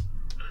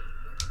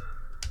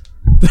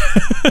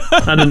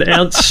 and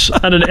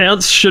an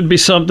ounce should be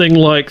something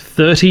like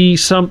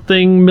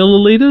 30-something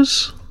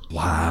milliliters.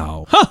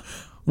 Wow.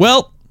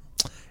 Well,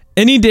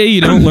 any day you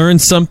don't learn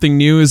something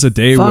new is a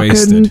day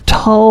wasted.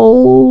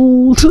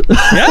 Told.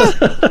 Yeah.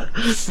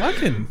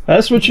 Fucking.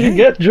 That's what you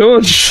get,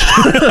 George.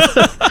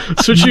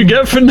 That's what you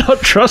get for not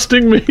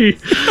trusting me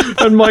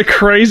and my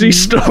crazy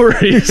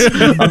stories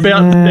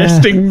about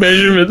nesting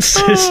measurement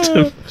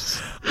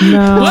systems.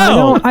 No,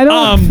 Well, I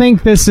don't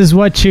think this is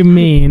what you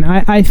mean.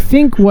 I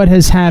think what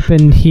has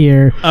happened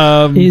here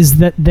is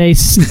that they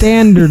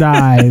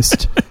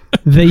standardized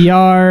the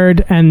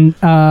yard and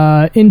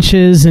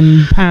inches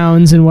and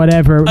pounds and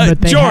whatever, but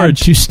they had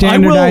George, to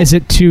standardize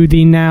it to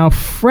the now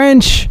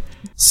French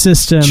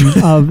system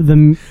of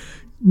the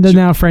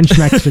now French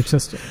metric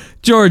system.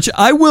 George,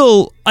 I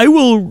will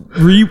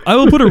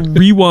put a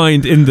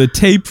rewind in the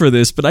tape for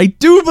this, but I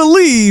do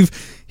believe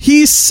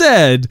he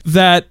said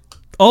that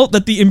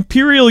the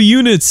imperial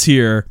units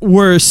here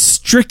were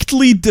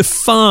strictly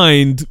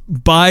defined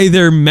by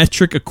their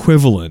metric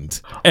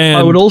equivalent. And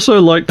I would also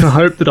like to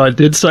hope that I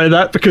did say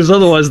that, because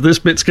otherwise this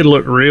bit's going to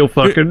look real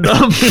fucking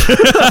dumb.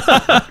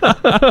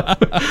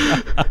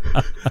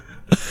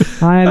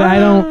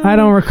 I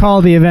don't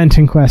recall the event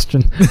in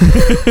question.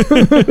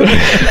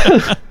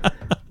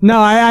 No,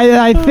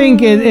 I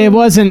think it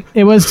wasn't.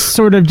 It was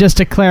sort of just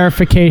a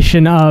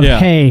clarification of,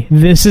 hey,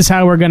 this is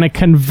how we're going to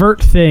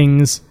convert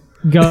things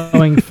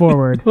going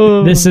forward.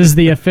 This is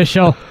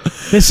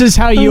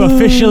how you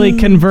officially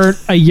convert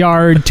a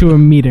yard to a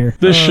meter.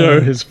 This show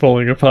is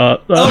falling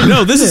apart. oh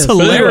no, this is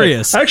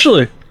hilarious. Anyway,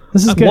 actually,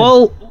 This is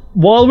good.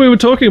 While we were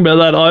talking about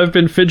that, I've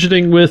been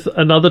fidgeting with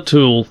another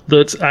tool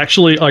that's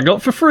actually I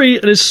got for free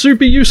and is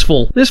super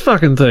useful. This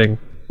fucking thing.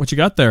 What you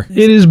got there?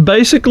 It is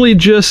basically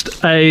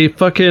just a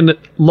fucking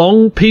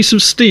long piece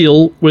of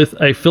steel with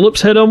a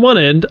Phillips head on one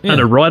end and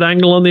a right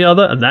angle on the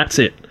other, and that's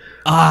it.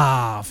 For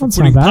That's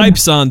putting not bad.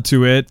 pipes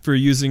onto it for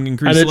using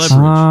increased And it's-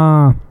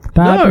 leverage.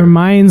 That No.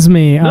 reminds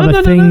me of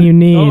a thing you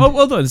need. Oh,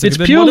 hold on a second. It's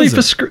Then purely what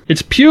is for it?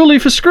 it's purely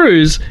for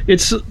screws.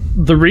 It's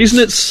the reason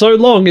it's so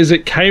long is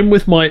it came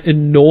with my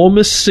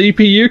enormous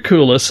CPU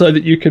cooler, so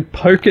that you could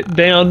poke it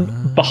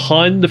down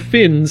behind the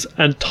fins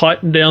and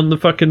tighten down the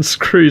fucking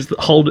screws that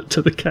hold it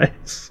to the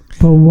case.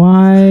 But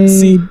why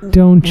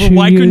don't you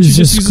why couldn't you use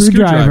just a use a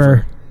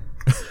screwdriver?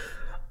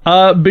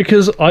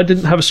 Because I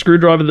didn't have a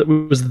screwdriver that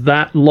was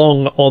that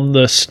long on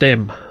the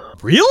stem.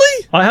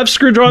 Really? I have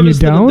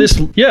screwdrivers You that are don't?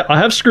 this. Yeah, I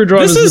have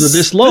screwdrivers that are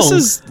this long. This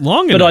is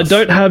long but enough. I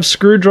don't have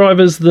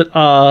screwdrivers that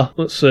are.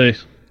 Let's see.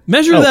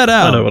 Measure that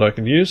I out. know what I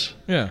can use.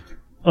 Yeah.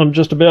 I'm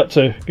just about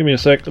to. Give me a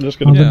sec. I'm just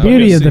going Well, to. the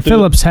beauty of the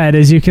Phillips head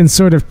is you can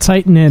sort of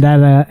tighten it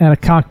at a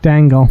cocked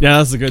angle. Yeah,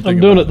 that's the good thing. I'm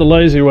doing about it the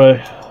lazy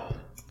way.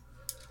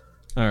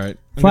 All right.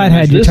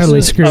 Flathead, you're This totally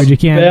is screwed. You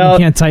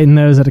can't tighten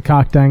those at a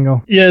cocked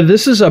angle. Yeah,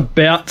 this is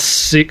about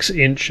 6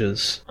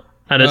 inches,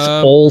 and it's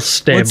all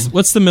stem.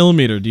 What's the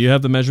millimeter? Do you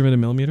have the measurement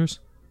in millimeters?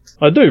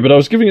 I do, but I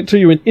was giving it to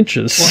you in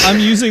inches. Well, I'm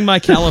using my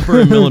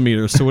caliper in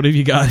millimeters, so what have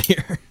you got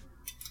here?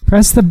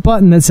 Press the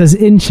button that says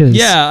inches.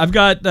 Yeah, I've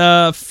got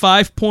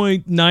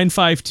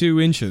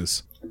 5.952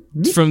 inches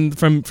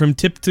from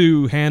tip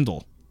to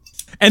handle.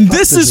 And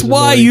this is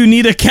why you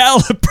need a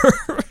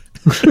caliper.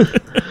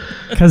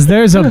 Because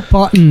there's a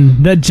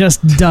button that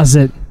just does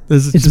it.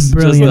 It's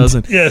brilliant. Just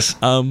doesn't. Yes.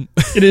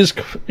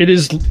 It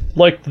is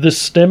like the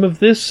stem of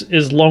this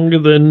is longer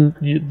than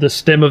the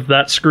stem of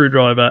that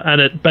screwdriver, and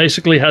it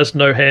basically has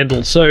no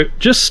handle. So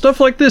just stuff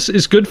like this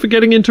is good for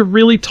getting into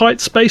really tight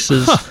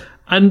spaces,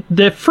 and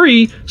they're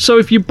free. So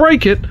if you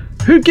break it,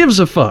 who gives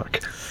a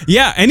fuck?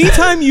 Yeah.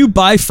 Anytime you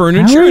buy How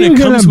furniture are and you it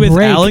comes gonna with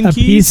break Allen a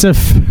keys. piece of...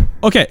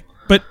 Okay.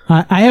 But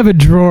I have a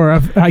drawer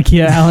of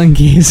IKEA Allen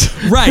keys.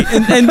 right,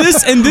 and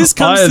this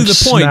comes to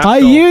the point. I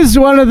used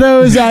one of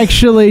those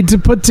actually to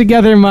put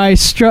together my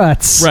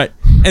struts. Right.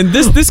 And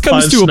this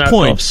comes to a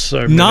point.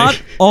 So many.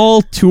 Not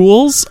all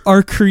tools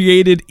are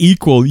created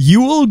equal. You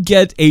will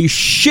get a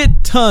shit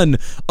ton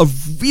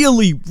of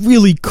really,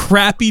 really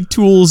crappy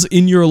tools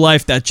in your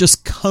life that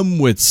just come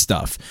with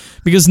stuff.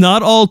 Because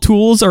not all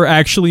tools are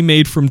actually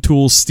made from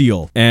tool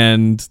steel.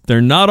 And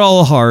they're not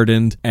all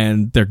hardened,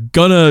 and they're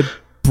gonna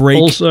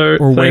break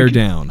or wear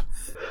down.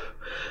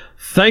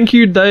 Thank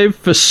you, Dave,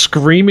 for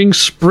screaming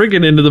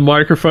Spriggan into the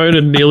microphone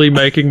and nearly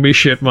making me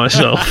shit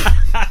myself.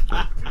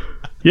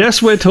 Yes,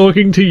 we're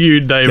talking to you,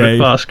 Dave at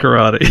Fast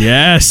Karate.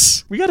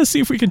 Yes. We got to see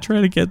if we can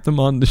try to get them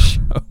on the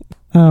show.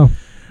 Oh.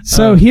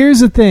 So here's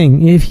the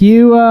thing. If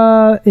you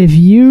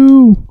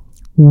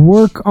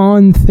work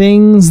on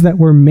things that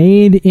were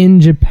made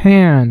in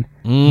Japan,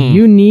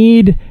 you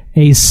need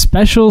a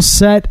special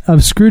set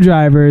of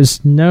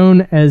screwdrivers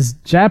known as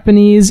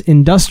Japanese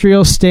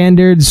Industrial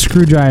Standard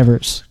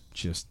screwdrivers.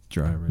 Just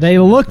drivers. They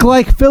look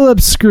like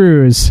Phillips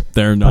screws.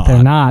 They're not. But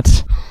they're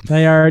not.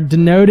 They are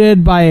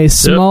denoted by a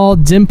small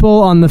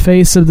dimple on the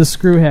face of the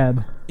screw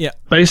head. Yeah.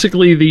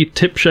 Basically, the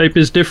tip shape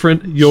is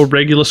different. Your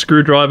regular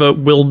screwdriver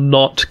will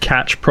not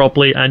catch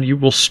properly, and you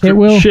will strip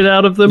shit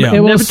out of them, Yeah.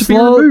 and never to be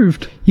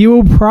removed. You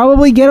will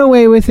probably get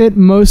away with it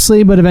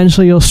mostly, but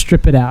eventually you'll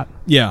strip it out.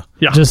 Yeah.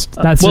 Yeah. Just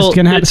that's just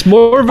gonna happen. It's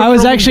more of a I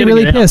was problem actually getting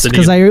really it out pissed than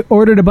because I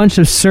ordered a bunch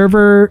of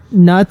server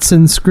nuts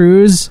and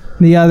screws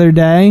the other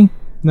day.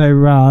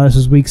 This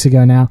was weeks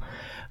ago now.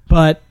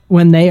 But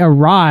when they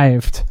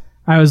arrived,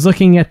 I was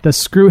looking at the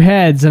screw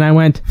heads and I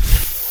went,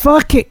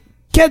 fuck it.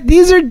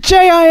 These are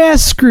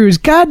JIS screws.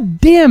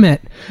 God damn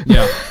it.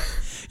 Yeah.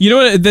 You know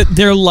what?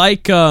 They're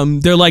like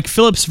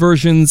Phillips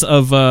versions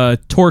of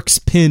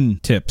Torx pin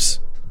tips.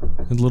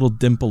 A little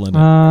dimple in it.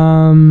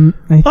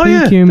 I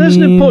think you there's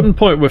mean... an important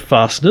point with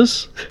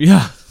fasteners.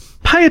 Yeah.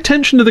 Pay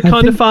attention to the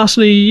kind of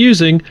fastener you're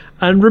using,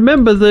 and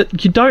remember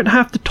that you don't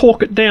have to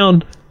torque it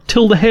down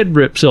till the head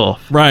rips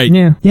off. Right.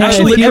 Yeah.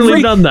 Actually, I've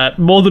literally done that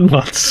more than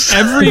once.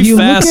 Every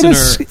fastener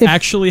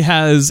actually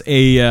has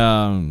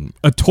a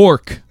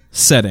torque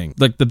setting,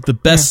 like the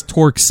best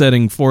torque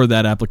setting for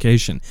that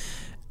application.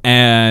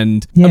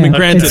 And I mean,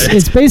 granted,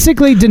 it's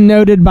basically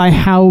denoted by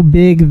how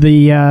big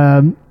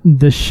the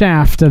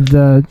shaft of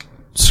the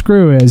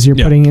screw is. You're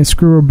putting in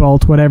screw or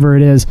bolt, whatever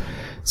it is.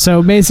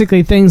 So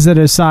basically, things that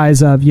are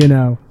size of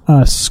a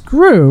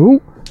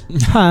screw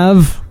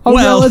have a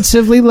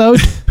relatively low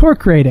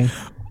torque rating.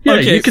 Yeah,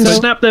 you can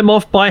snap them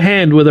off by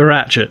hand with a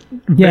ratchet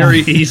very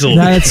easily.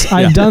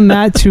 I've done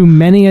that to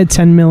many a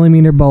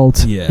 10mm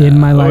bolt in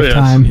my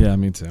lifetime. Yeah,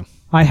 me too.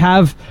 I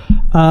have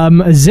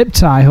a zip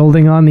tie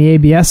holding on the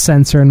ABS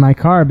sensor in my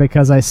car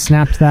because I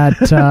snapped that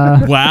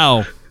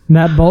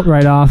that bolt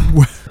right off.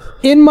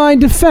 In my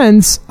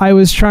defense, I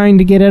was trying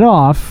to get it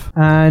off,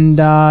 and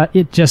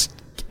it just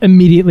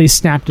immediately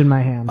snapped in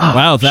my hand.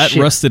 Wow, that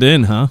rusted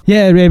in, huh?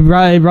 Yeah,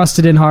 it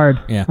rusted in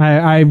hard. Yeah.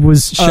 I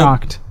was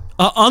shocked.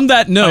 On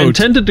that note, I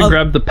intended to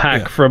grab the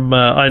pack from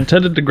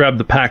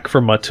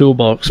my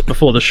toolbox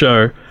before the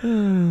show,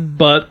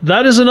 but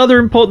that is another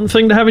important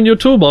thing to have in your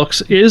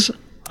toolbox is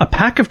a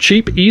pack of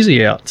cheap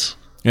easy outs.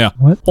 Yeah.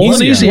 What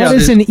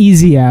is an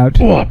easy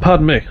out? Oh,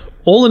 pardon me.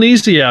 All an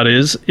easy out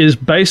is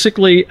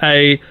basically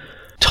a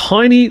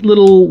tiny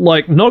little,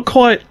 like, not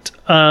quite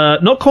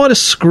a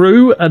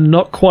screw and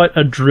not quite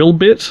a drill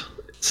bit.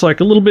 It's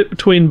like a little bit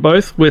between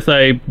both with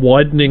a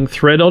widening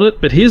thread on it.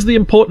 But here's the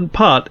important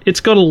part. It's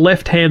got a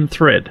left-hand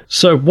thread.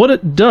 So what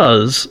it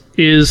does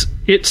is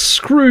it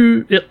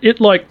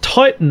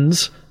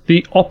tightens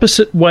the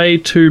opposite way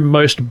to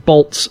most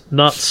bolts,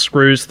 nuts,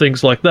 screws,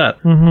 things like that.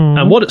 Mm-hmm.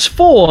 And what it's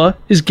for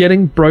is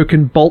getting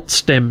broken bolt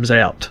stems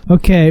out.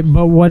 Okay,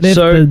 but what if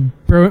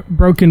the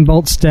broken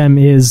bolt stem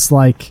is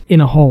like in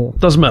a hole?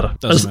 Doesn't matter.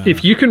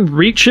 If you can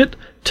reach it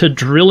to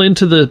drill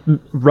into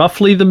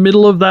roughly the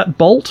middle of that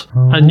bolt,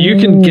 and you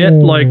can get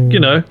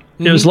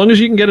as long as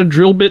you can get a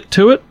drill bit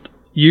to it,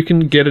 you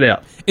can get it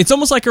out. It's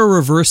almost like a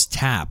reverse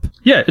tap.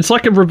 Yeah, it's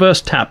like a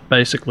reverse tap,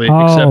 basically,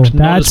 Oh, except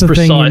not that's as the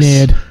thing you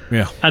precise need.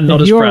 Yeah. and not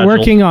If as you fragile. are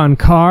working on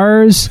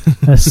cars,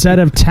 a set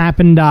of tap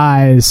and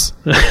dies.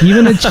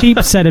 Even a cheap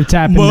set of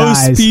tap and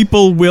Most dies.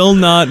 people will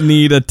not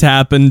need a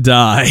tap and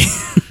die.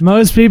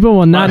 Most people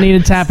will not need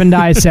a tap and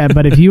die set,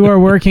 but if you are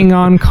working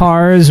on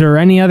cars or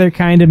any other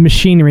kind of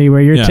machinery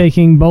where you're Yeah.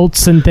 taking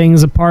bolts and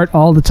things apart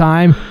all the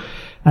time,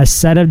 a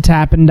set of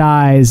tap and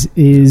dies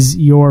is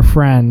your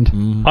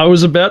friend. I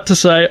was about to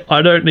say,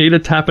 I don't need a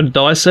tap and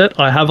die set.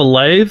 I have a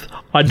lathe.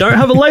 I don't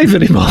have a lathe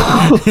anymore.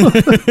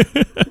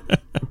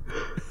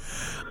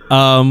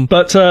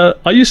 But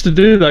I used to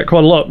do that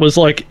quite a lot. Was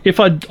like, if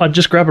I'd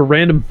just grab a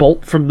random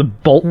bolt from the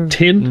bolt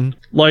tin.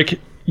 Like,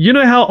 you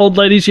know how old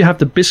ladies, you have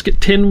the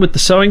biscuit tin with the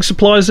sewing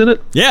supplies in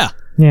it? Yeah.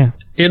 Yeah.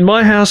 In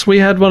my house, we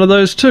had one of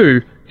those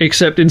too,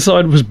 except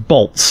inside was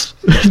bolts.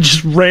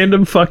 Just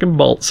random fucking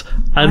bolts.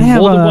 And I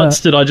have more than a- once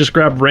did I just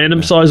grab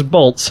random sized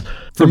bolts,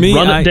 For me,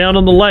 run I- it down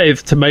on the lathe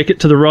to make it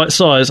to the right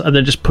size, and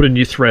then just put a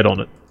new thread on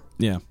it.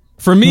 Yeah.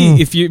 For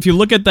me, if you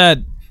look at that,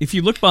 if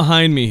you look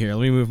behind me here,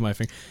 let me move my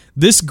finger.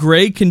 This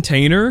gray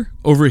container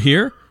over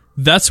here,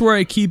 that's where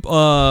I keep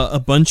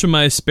a bunch of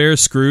my spare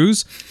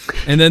screws.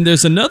 And then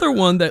there's another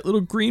one, that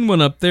little green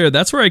one up there.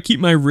 That's where I keep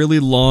my really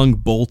long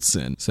bolts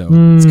in. So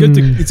it's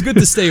good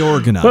to stay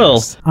organized.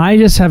 Well, I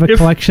just have a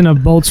collection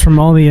of bolts from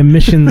all the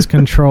emissions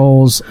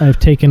controls I've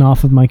taken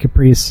off of my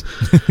Caprice.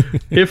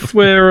 if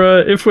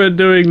we're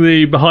doing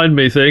the behind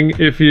me thing,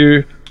 if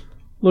you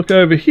look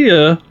over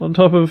here on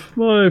top of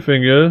my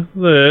finger,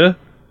 there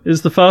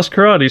is the Fast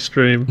Karate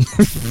stream.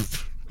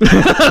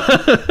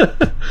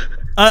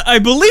 I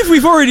believe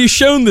we've already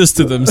shown this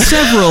to them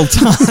several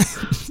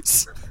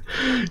times.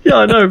 Yeah,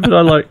 I know, but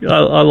I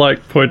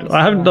like point.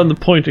 I haven't done the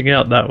pointing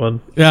out that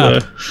one. Yeah.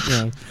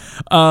 So.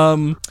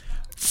 Yeah.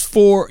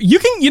 For you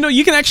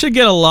can actually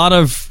get a lot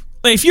of,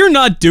 if you're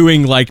not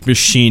doing like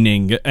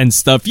machining and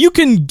stuff, you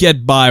can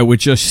get by with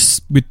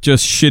just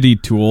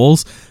shitty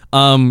tools.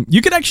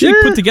 You could actually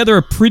put together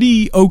a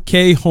pretty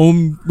okay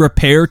home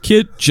repair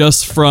kit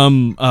just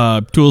from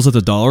tools at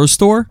the dollar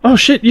store. Oh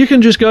shit, you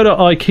can just go to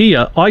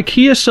IKEA.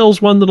 IKEA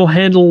sells one that'll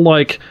handle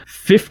like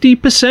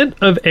 50%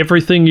 of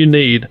everything you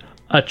need.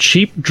 A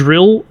cheap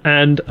drill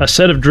and a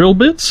set of drill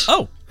bits.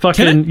 Oh.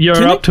 Fucking, you're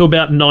up to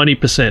about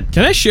 90%.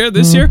 Can I share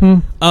this here?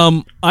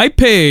 I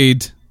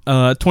paid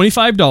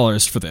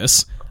 $25 for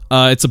this.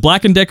 It's a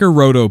Black & Decker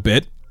Roto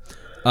bit.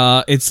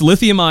 It's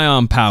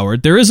lithium-ion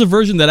powered. There is a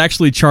version that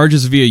actually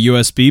charges via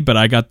USB, but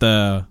I got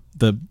the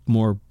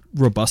more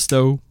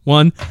robusto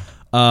one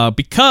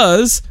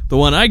because the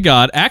one I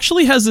got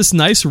actually has this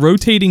nice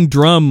rotating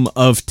drum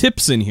of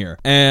tips in here,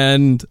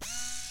 and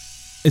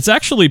it's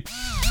actually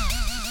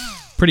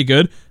pretty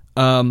good.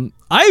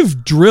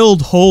 I've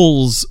drilled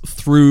holes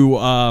through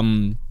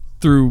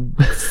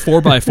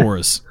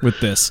 4x4s with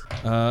this,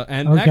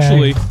 and Okay.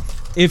 actually,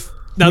 if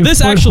now You this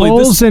put actually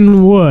holes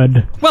in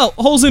wood.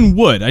 holes in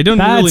wood. I don't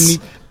really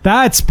need.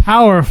 That's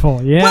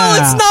powerful. Yeah.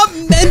 Well, it's not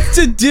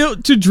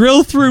meant to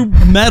drill through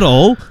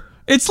metal.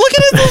 It's look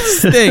at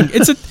this thing.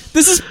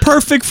 This is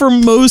perfect for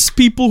most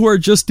people who are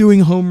just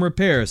doing home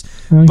repairs.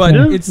 But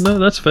Okay. it's No,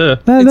 that's fair.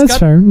 That's got-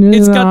 fair.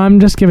 it's got- I'm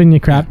just giving you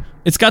crap.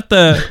 it's got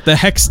the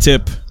hex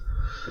tip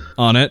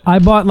on it. I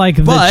bought like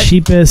the But-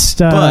 cheapest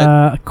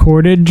but-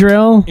 corded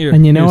drill, Here-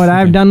 and you know here's what the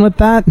I've thing. done with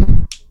that?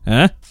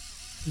 Huh?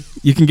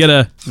 You can get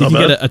a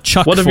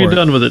chuck. What have for you it.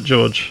 done with it,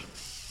 George?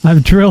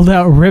 I've drilled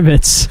out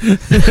rivets.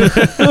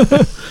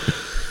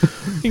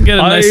 You can get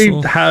a nice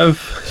little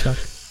chuck.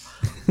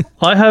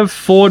 I have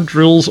 4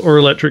 drills or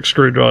electric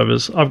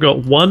screwdrivers. I've got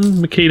one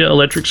Makita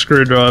electric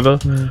screwdriver,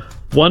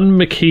 one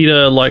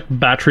Makita like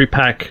battery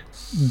pack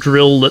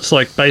drill that's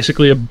like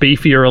basically a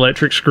beefier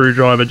electric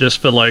screwdriver just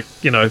for like,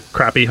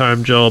 crappy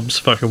home jobs,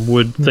 fucking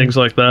wood, things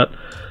like that.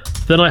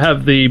 Then I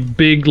have the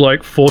big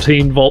like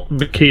 14 volt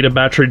Makita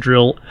battery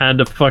drill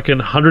and a fucking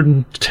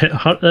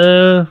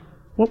 110.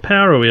 What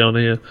power are we on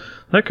here?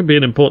 That could be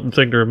an important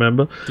thing to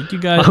remember. Did you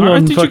guys? I'm on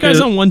Aren't you guys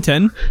fucking- on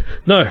 110?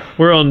 No,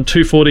 we're on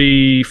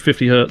 240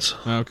 50 hertz.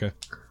 Oh, okay.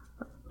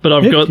 But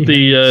I've got 50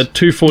 the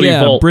 240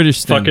 Yeah, volt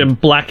British fucking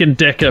standard. Black &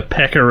 Decker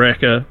Pekka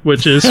Wrecker,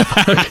 which is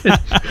fucking...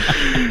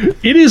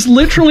 It is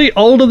literally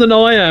older than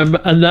I am,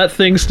 and that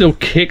thing still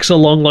kicks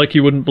along like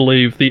you wouldn't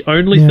believe. The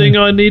only thing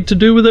I need to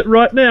do with it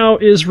right now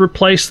is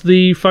replace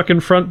the fucking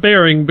front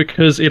bearing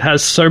because it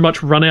has so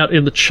much run out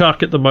in the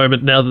chuck at the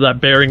moment now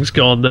that bearing's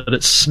gone that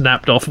it's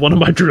snapped off one of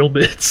my drill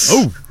bits.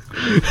 Oh.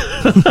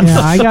 Yeah,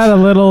 I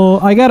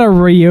got a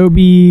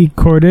Ryobi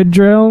corded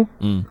drill.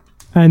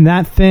 And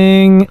that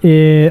thing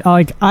is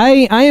like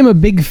I am a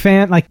big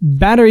fan. Like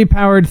battery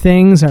powered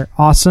things are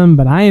awesome,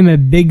 but I am a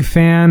big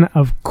fan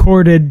of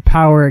corded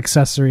power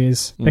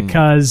accessories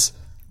because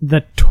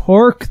the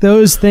torque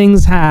those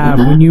things have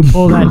when you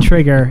pull that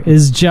trigger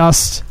is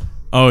just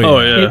Oh yeah.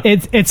 Oh,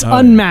 yeah. it's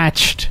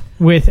unmatched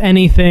with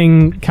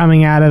anything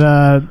coming out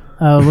of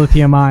a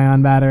lithium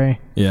ion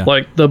battery. Yeah.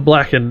 Like, the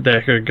Black &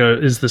 Decker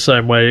is the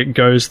same way. It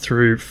goes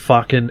through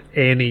fucking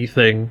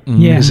anything.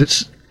 Yeah.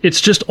 Because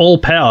it's just all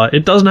power.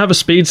 It doesn't have a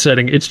speed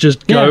setting. It's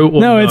just go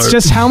or no. It's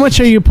just how much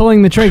are you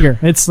pulling the trigger.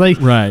 It's like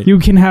you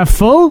can have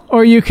full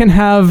or you can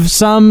have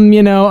some,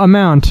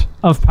 amount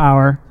of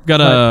power.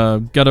 Got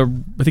a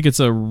I think it's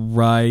a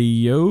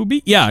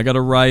Ryobi. Yeah, I got a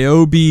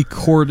Ryobi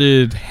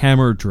corded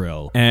hammer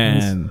drill,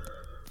 and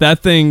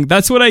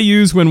that's what I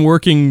use when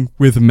working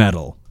with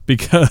metal,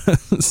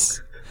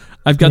 because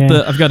I've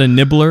got a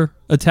nibbler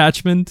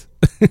attachment.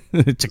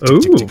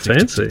 Ooh,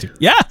 fancy.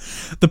 Yeah.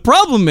 The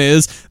problem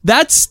is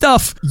that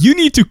stuff, you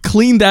need to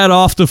clean that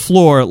off the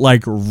floor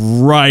like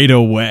right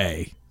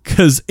away,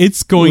 because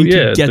it's going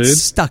to get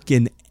stuck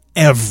in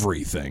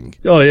everything.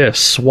 Oh yeah,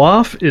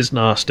 swath is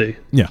nasty.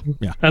 Yeah.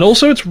 And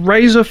also it's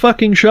razor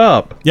fucking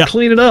sharp. Yeah.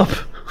 Clean it up.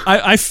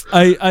 I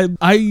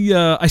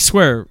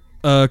swear,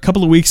 a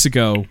couple of weeks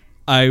ago,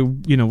 I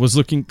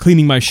was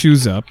cleaning my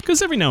shoes up,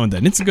 because every now and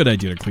then it's a good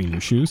idea to clean your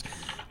shoes.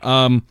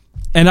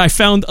 And I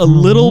found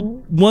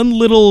one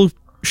little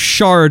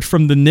shard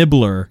from the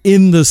nibbler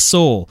in the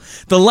sole.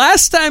 The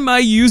last time I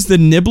used the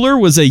nibbler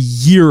was a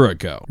year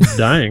ago.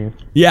 Dang.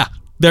 Yeah,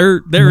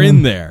 they're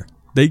in there.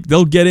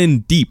 They'll get in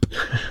deep.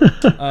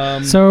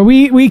 So are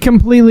we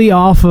completely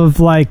off of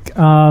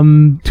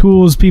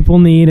tools people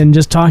need and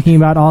just talking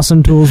about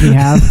awesome tools we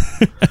have?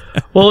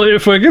 Well,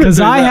 if we're gonna, because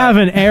I have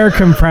an air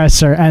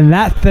compressor and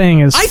that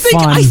thing is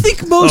fun. I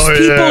think most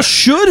people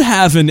should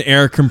have an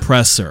air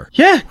compressor.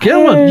 Yeah, get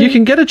one. You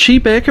can get a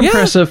cheap air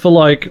compressor for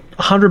like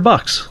 $100,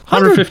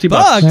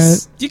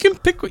 $150. You can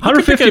pick.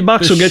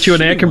 $150 will get you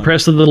an air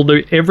compressor that'll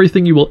do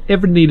everything you will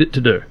ever need it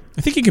to do.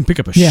 I think you can pick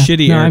up a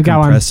shitty air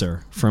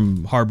compressor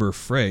from Harbor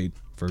Freight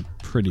for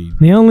pretty.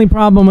 The only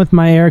problem with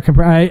my air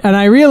compressor, and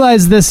I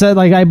realized this,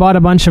 I bought a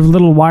bunch of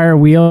little wire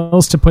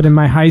wheels to put in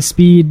my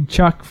high-speed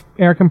chuck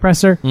air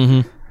compressor.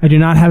 Mm-hmm. I do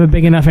not have a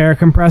big enough air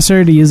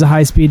compressor to use a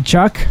high-speed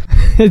chuck.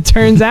 It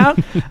turns out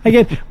I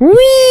get whee.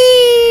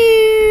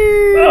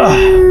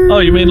 Oh,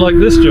 you mean like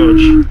this,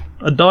 George?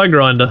 A die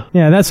grinder.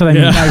 Yeah, that's what I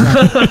mean. Die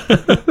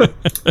grinder.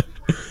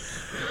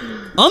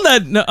 On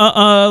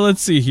that,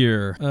 let's see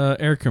here.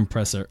 Air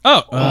compressor.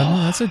 No,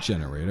 that's a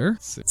generator.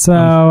 So,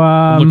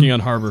 I'm looking on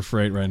Harbor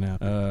Freight right now.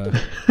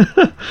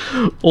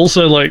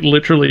 Also,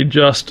 literally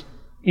just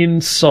in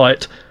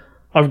sight,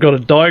 I've got a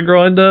die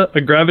grinder,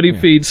 a gravity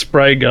feed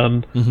spray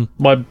gun,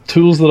 my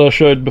tools that I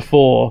showed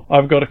before.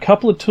 I've got a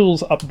couple of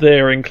tools up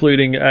there,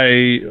 including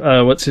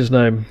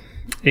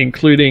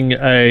including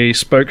a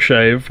spoke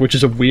shave, which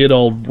is a weird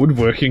old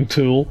woodworking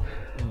tool.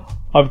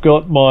 I've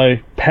got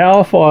my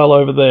power file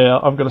over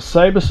there. I've got a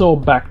saber saw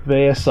back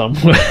there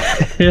somewhere.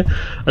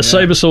 A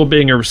saber saw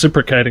being a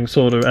reciprocating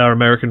sort of our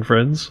American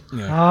friends.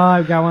 Yeah. Oh,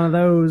 I've got one of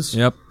those.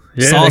 Yep.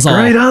 Yeah, they're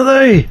great, aren't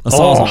they?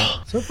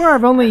 So far,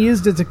 I've only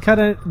used it to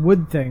cut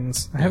wood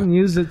things. I haven't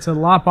used it to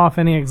lop off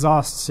any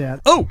exhausts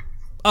yet.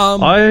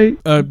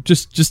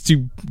 Just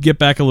to get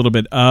back a little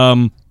bit,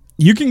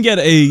 you can get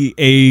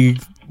a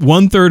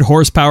 1/3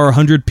 horsepower,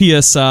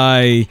 100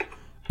 psi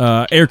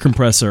air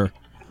compressor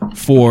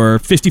for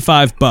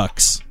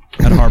 $55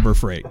 at Harbor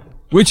Freight,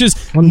 which is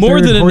more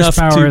than enough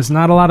to... It's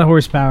not a lot of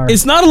horsepower.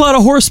 It's not a lot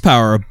of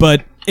horsepower,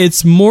 but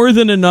it's more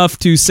than enough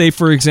to, say,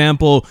 for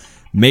example,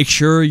 make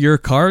sure your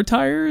car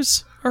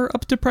tires are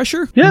up to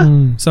pressure.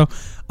 Yeah. So,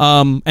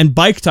 and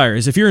bike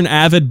tires. If you're an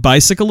avid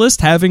bicyclist,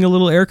 having a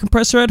little air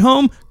compressor at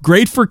home,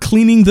 great for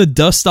cleaning the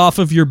dust off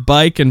of your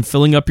bike and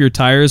filling up your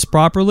tires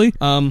properly.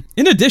 In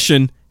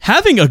addition,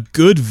 having a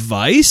good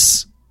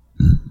vise...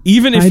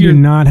 Even if I do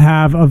not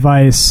have a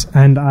vice,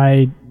 and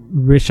I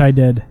wish I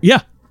did. Yeah,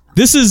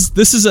 this is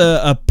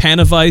a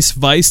Panavice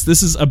vice.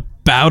 This is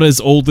about as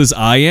old as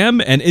I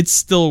am, and it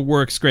still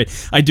works great.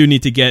 I do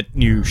need to get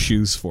new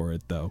shoes for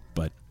it, though.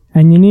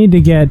 And you need to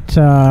get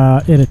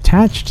it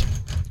attached.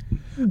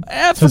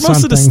 For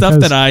most of the stuff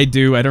that I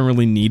do, I don't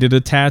really need it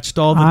attached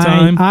all the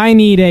time. I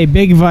need a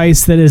big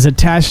vice that is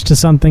attached to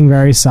something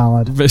very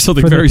solid.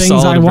 Something very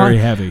solid and very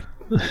heavy.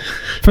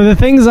 For the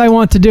things I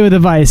want to do with the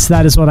vice,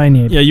 that is what I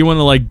need. Yeah, you want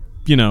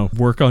to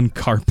work on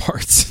car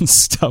parts and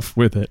stuff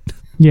with it.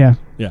 Yeah.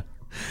 Yeah.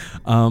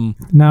 No,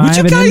 I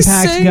have an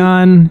impact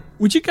gun.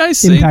 Would you guys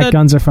say impact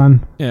guns are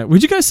fun? Yeah.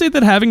 Would you guys say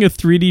that having a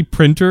 3D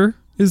printer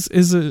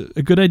is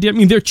a good idea? I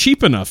mean, they're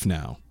cheap enough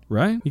now,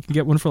 right? You can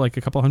get one for like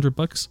a couple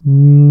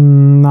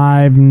 $100.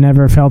 I've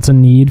never felt a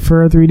need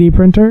for a 3D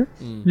printer.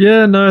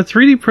 Yeah, no,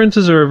 3D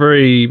printers are a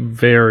very,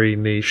 very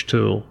niche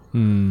tool.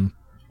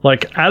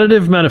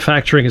 Additive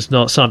manufacturing is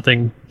not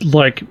something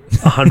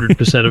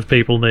 100% of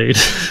people need.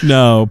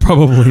 No,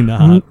 probably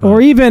not.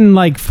 Or even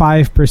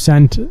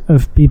 5%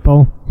 of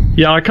people.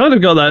 Yeah, I kind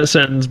of got that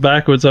sentence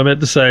backwards. I meant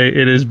to say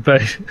it is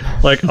I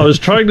was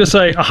trying to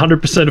say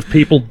 100% of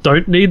people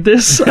don't need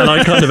this, and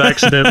I kind of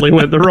accidentally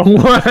went the wrong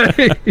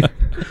way.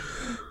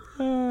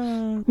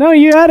 No,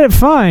 you had it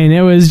fine.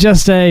 It was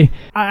just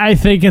I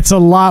think it's a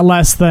lot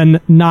less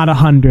than not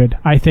 100.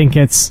 I think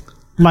it's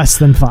less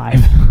than 5.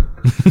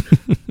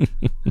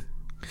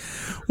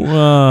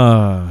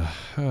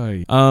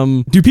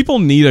 Do people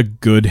need a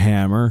good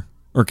hammer,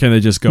 or can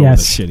they just go with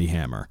a shitty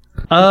hammer?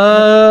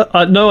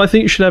 No, I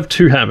think you should have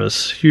 2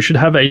 hammers. You should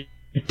have a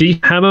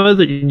hammer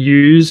that you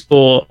use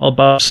for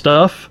above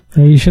stuff.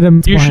 Yeah, you should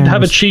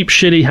have a cheap,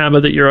 shitty hammer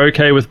that you're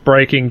okay with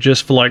breaking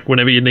just for like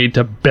whenever you need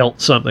to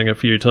belt something a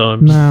few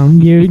times.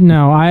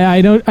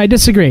 I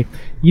disagree.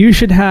 You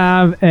should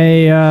have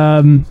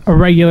a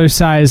regular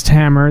sized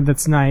hammer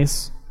that's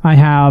nice. I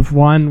have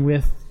one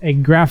with a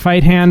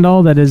graphite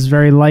handle that is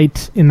very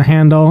light in the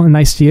handle and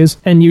nice to use.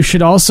 And you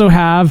should also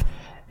have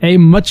a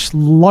much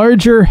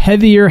larger,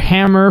 heavier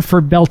hammer for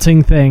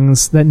belting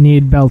things that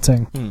need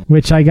belting,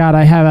 which I got.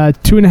 I have a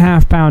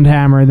 2.5 pound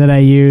hammer that I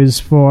use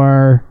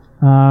for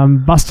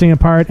busting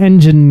apart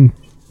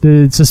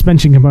the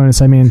suspension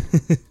components, I mean.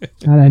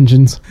 Not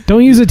engines.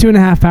 Don't use a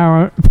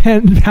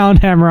 2.5 pound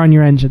hammer on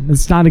your engine.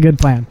 It's not a good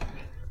plan.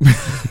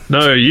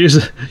 No, use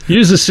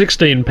a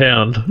 16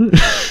 pound.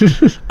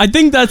 I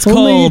think that's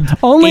called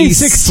only a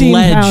 16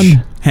 sledge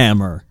pound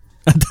hammer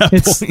at that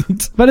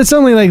point. But it's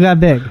only like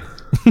that big.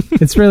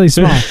 It's really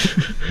small.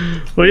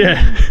 Well,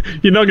 yeah,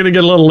 you're not going to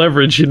get a lot of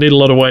leverage. You need a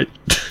lot of weight.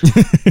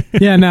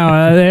 Yeah,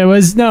 it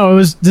was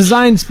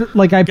designed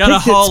I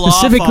picked it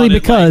specifically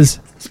because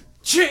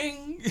Ching!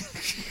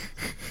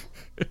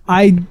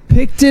 I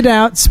picked it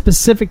out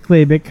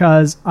specifically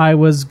because I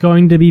was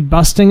going to be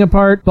busting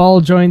apart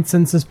ball joints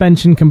and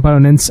suspension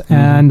components,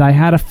 and I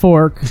had a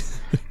fork,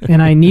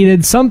 and I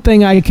needed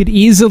something I could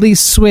easily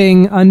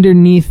swing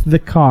underneath the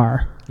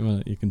car.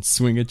 You can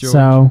swing it, George.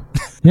 So,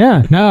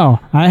 yeah,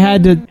 no, I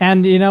had to,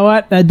 and you know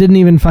what? That didn't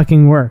even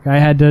fucking work. I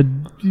had to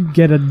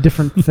get a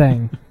different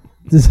thing.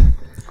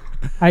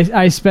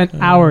 I spent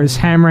hours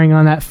hammering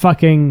on that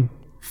fucking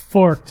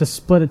fork to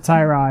split a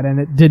tie rod, and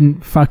it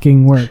didn't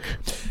fucking work.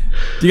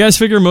 Do you guys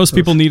figure most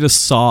people need a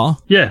saw?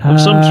 Yeah, of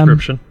some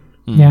description.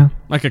 Yeah.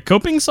 Like a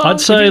coping saw?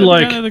 I'd say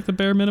like the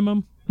bare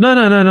minimum? No,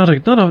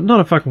 not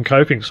a fucking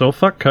coping saw.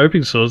 Fuck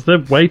coping saws. They're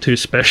way too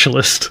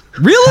specialist.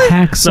 Really?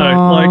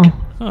 Hacksaw.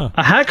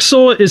 A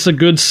hacksaw is a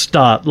good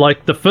start.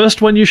 Like, the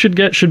first one you should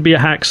get should be a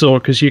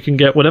hacksaw, because you can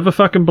get whatever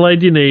fucking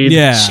blade you need,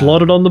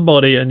 slot it on the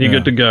body, and you're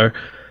good to go.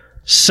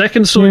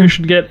 Second saw you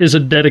should get is a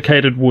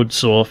dedicated wood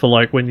saw for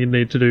like when you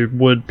need to do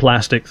wood,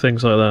 plastic,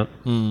 things like that.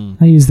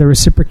 I use the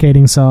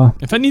reciprocating saw.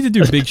 If I need to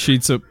do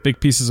big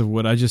pieces of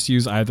wood, I just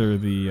use either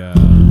the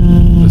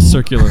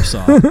circular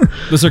saw,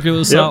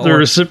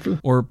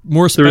 or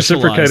more specialized the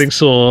reciprocating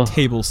saw,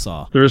 table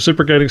saw. The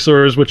reciprocating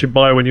saw is what you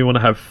buy when you want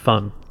to have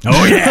fun.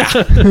 Oh yeah.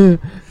 The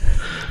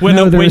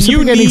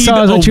reciprocating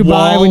saw is what you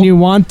buy when you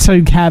want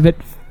to have it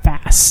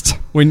fast.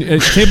 When you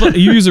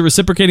use a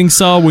reciprocating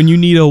saw when you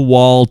need a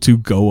wall to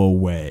go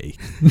away.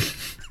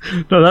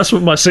 No, that's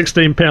what my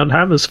 16-pound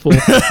hammer's for.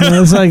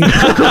 It's like,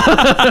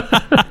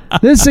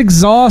 this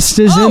exhaust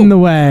is in the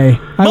way.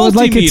 I would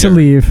like it to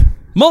leave.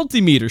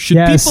 Multimeter. Should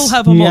people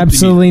have a multimeter?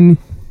 Absolutely.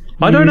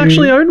 I don't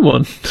actually own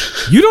one.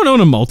 You don't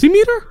own a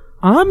multimeter?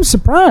 I'm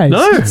surprised.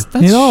 No. That's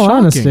in all shocking.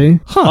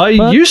 honesty. I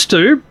used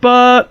to,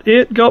 but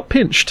it got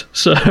pinched,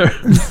 so...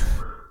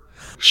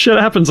 Shit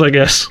happens, I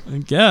guess.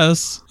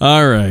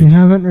 All right. You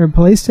haven't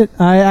replaced it?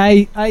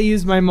 I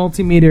used my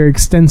multimeter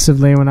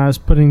extensively when I was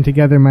putting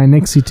together my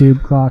Nixie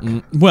tube clock.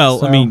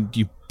 Well, I mean,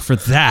 for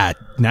that,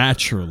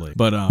 naturally.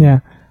 But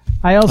yeah.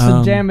 I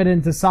also jam it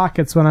into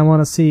sockets when I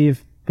want to see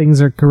if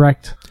things are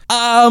correct.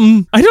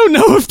 I don't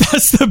know if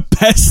that's the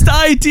best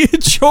idea,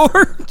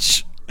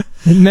 George.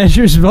 It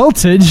measures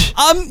voltage.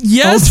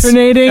 Yes.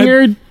 Alternating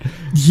or...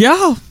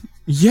 Yeah.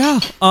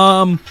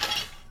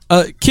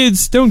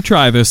 Kids, don't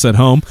try this at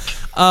home.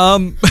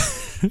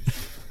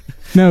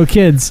 No,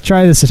 kids,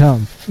 try this at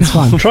home. It's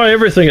fun. Try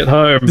everything at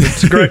home.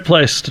 It's a great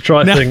place to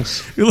try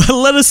things.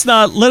 Let us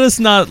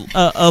not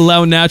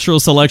allow natural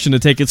selection to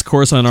take its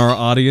course on our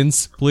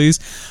audience, please.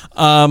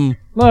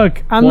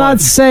 Look, I'm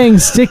not saying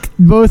stick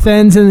both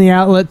ends in the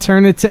outlet,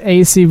 turn it to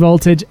AC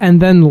voltage,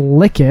 and then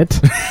lick it.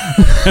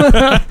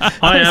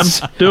 I am.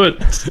 Do it.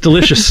 It's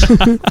delicious.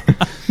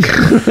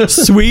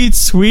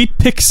 Sweet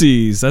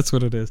pixies. That's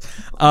what it is.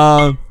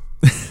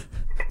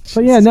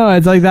 But yeah, no,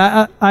 it's like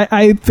that.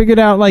 I figured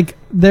out like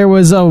there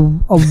was a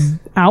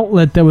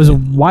outlet that was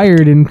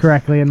wired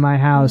incorrectly in my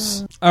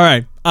house. All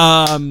right.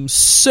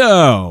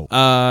 So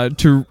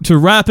to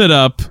wrap it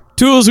up,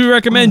 tools we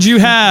recommend you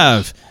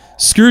have: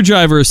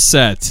 screwdriver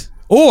set,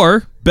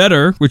 or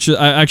better, which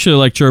I actually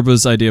like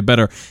Churba's idea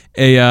better,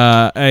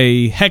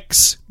 a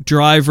hex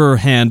driver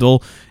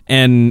handle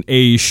and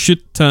a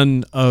shit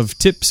ton of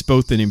tips,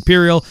 both in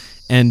imperial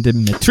and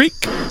in metric.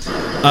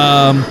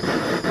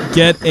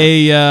 Get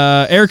a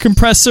air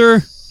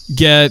compressor.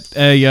 Get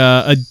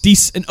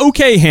an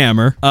okay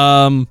hammer.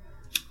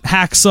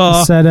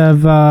 Hacksaw. A set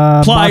of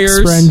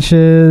pliers, box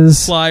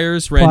wrenches.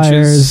 Pliers,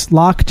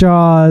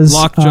 lockjaws.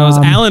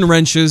 Allen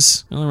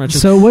wrenches.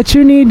 So what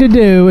you need to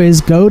do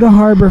is go to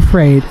Harbor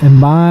Freight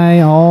and buy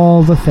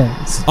all the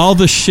things. All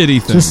the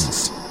shitty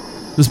things.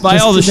 Just buy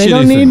all the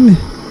shitty things.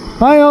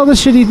 Buy all the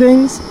shitty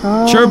things.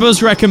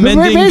 Churba's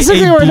recommending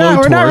we're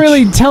not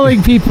really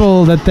telling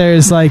people that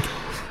there's like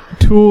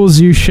tools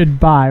you should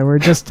buy. We're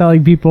just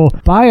telling people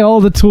buy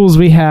all the tools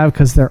we have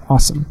because they're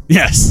awesome.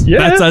 Yes,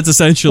 that's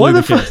essentially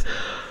the case.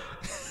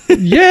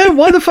 Yeah,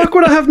 why the fuck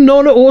would I have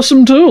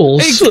non-awesome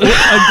tools?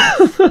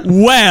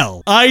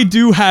 Well, I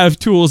do have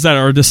tools that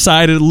are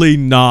decidedly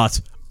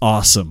not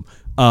awesome.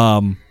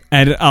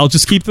 And I'll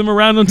just keep them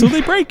around until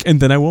they break, and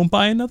then I won't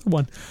buy another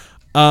one.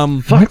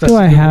 What do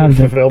I have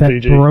that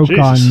broke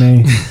on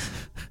me?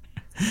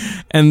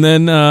 And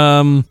then,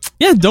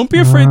 don't be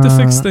afraid to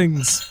fix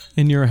things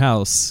in your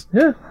house.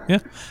 Yeah. Yeah.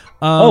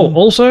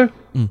 Also,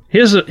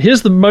 here's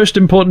the most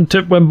important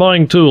tip when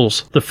buying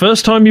tools. The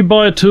first time you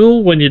buy a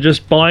tool, when you're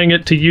just buying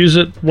it to use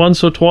it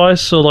once or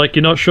twice, or like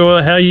you're not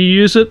sure how you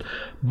use it,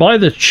 buy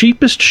the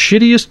cheapest,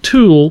 shittiest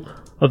tool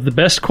of the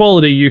best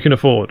quality you can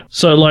afford.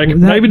 So, like,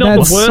 maybe not the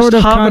worst. That's sort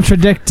of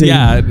contradicting.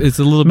 Yeah, it's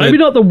a little bit. Maybe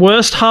not the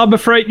worst Harbor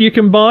Freight you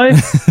can buy,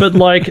 but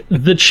like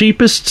the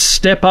cheapest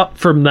step up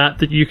from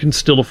that you can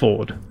still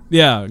afford.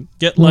 Yeah,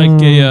 get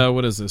like a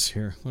what is this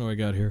here? What do I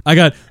got here? I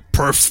got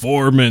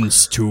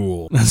performance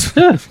tool.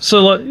 Yeah,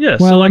 so like Well,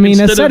 so like I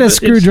mean, a set of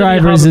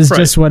screwdrivers is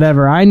just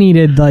whatever. I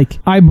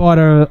bought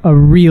a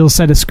real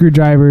set of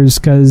screwdrivers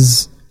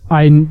because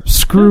I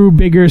screw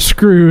bigger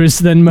screws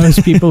than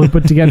most people who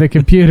put together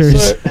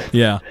computers.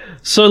 Yeah.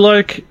 So,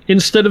 like,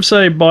 instead of,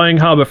 say, buying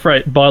Harbor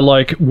Freight, buy,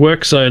 like,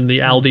 WorkZone, the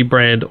Aldi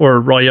brand, or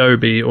a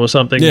Ryobi, or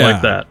something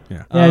like that.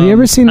 Yeah. Have you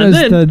ever seen those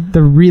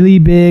the really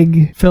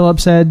big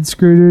Phillips head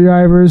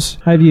screwdrivers?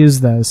 I've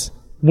used those.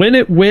 When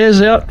it wears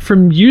out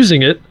from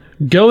using it,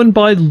 go and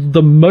buy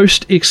the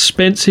most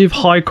expensive,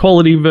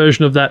 high-quality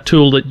version of that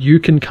tool that you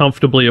can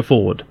comfortably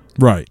afford.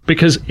 Right.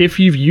 Because if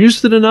you've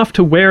used it enough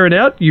to wear it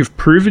out, you've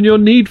proven your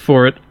need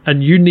for it,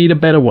 and you need a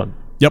better one.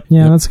 Yep.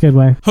 Yeah, that's a good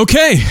way.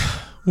 Okay.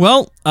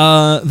 Well,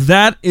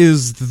 that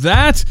is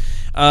that.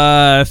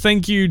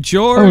 Thank you,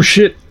 George. Oh,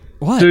 shit.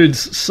 What?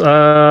 Dudes,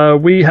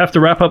 we have to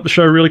wrap up the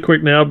show really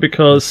quick now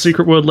because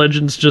Secret World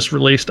Legends just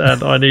released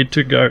and I need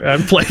to go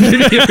and play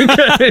video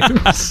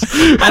games.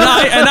 and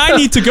I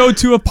need to go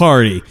to a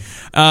party.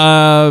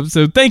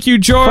 So thank you,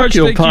 George. Fuck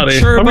your thank party. You,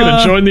 Churba. I'm going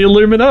to join the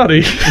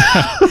Illuminati.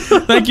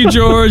 Thank you,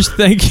 George.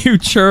 Thank you,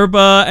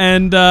 Churba.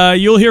 And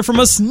you'll hear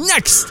from us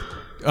next.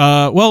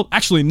 Well,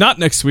 actually, not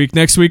next week.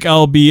 Next week,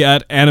 I'll be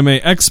at Anime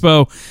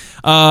Expo.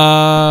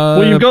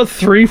 Well, you've got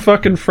 3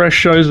 fucking fresh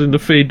shows in the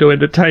feed to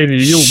entertain you.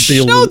 You'll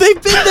deal No, with it.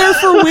 they've been there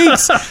for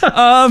weeks.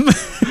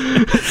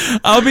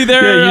 I'll be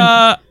there.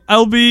 Yeah,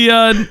 I'll be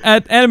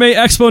at Anime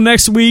Expo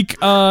next week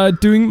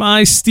doing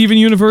my Steven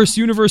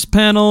Universe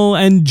panel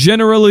and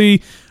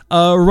generally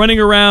running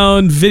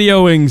around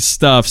videoing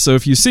stuff. So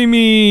if you see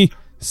me,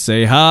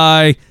 say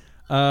hi.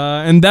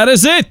 And that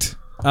is it.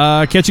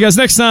 Catch you guys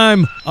next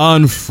time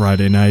on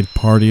Friday Night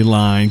Party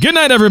Line. Good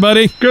night,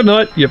 everybody. Good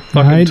night, you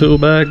fucking tool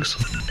bags.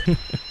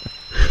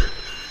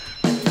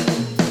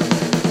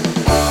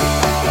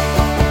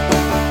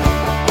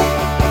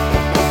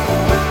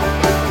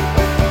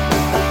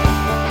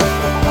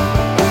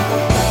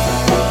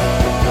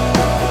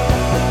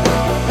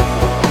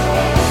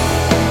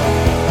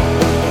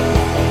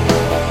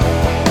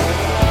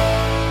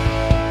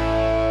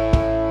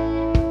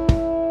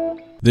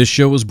 This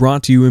show was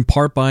brought to you in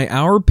part by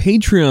our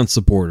Patreon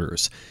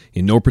supporters.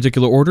 In no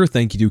particular order,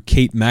 thank you to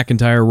Kate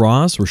McIntyre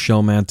Ross,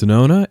 Rochelle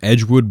Mantanona,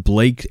 Edgewood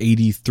Blake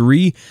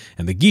 83,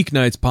 and the Geek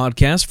Nights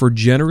podcast for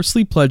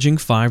generously pledging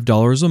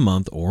 $5 a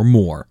month or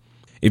more.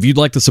 If you'd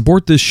like to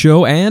support this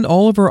show and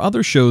all of our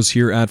other shows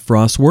here at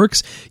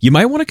Frostworks, you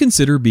might want to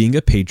consider being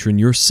a patron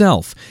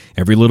yourself.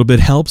 Every little bit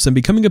helps, and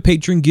becoming a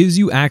patron gives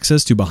you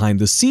access to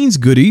behind-the-scenes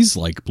goodies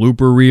like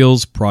blooper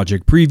reels,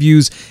 project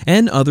previews,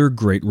 and other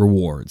great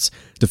rewards.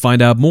 To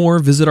find out more,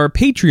 visit our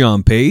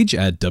Patreon page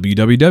at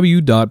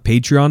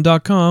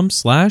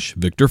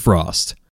www.patreon.com/VictorFrost.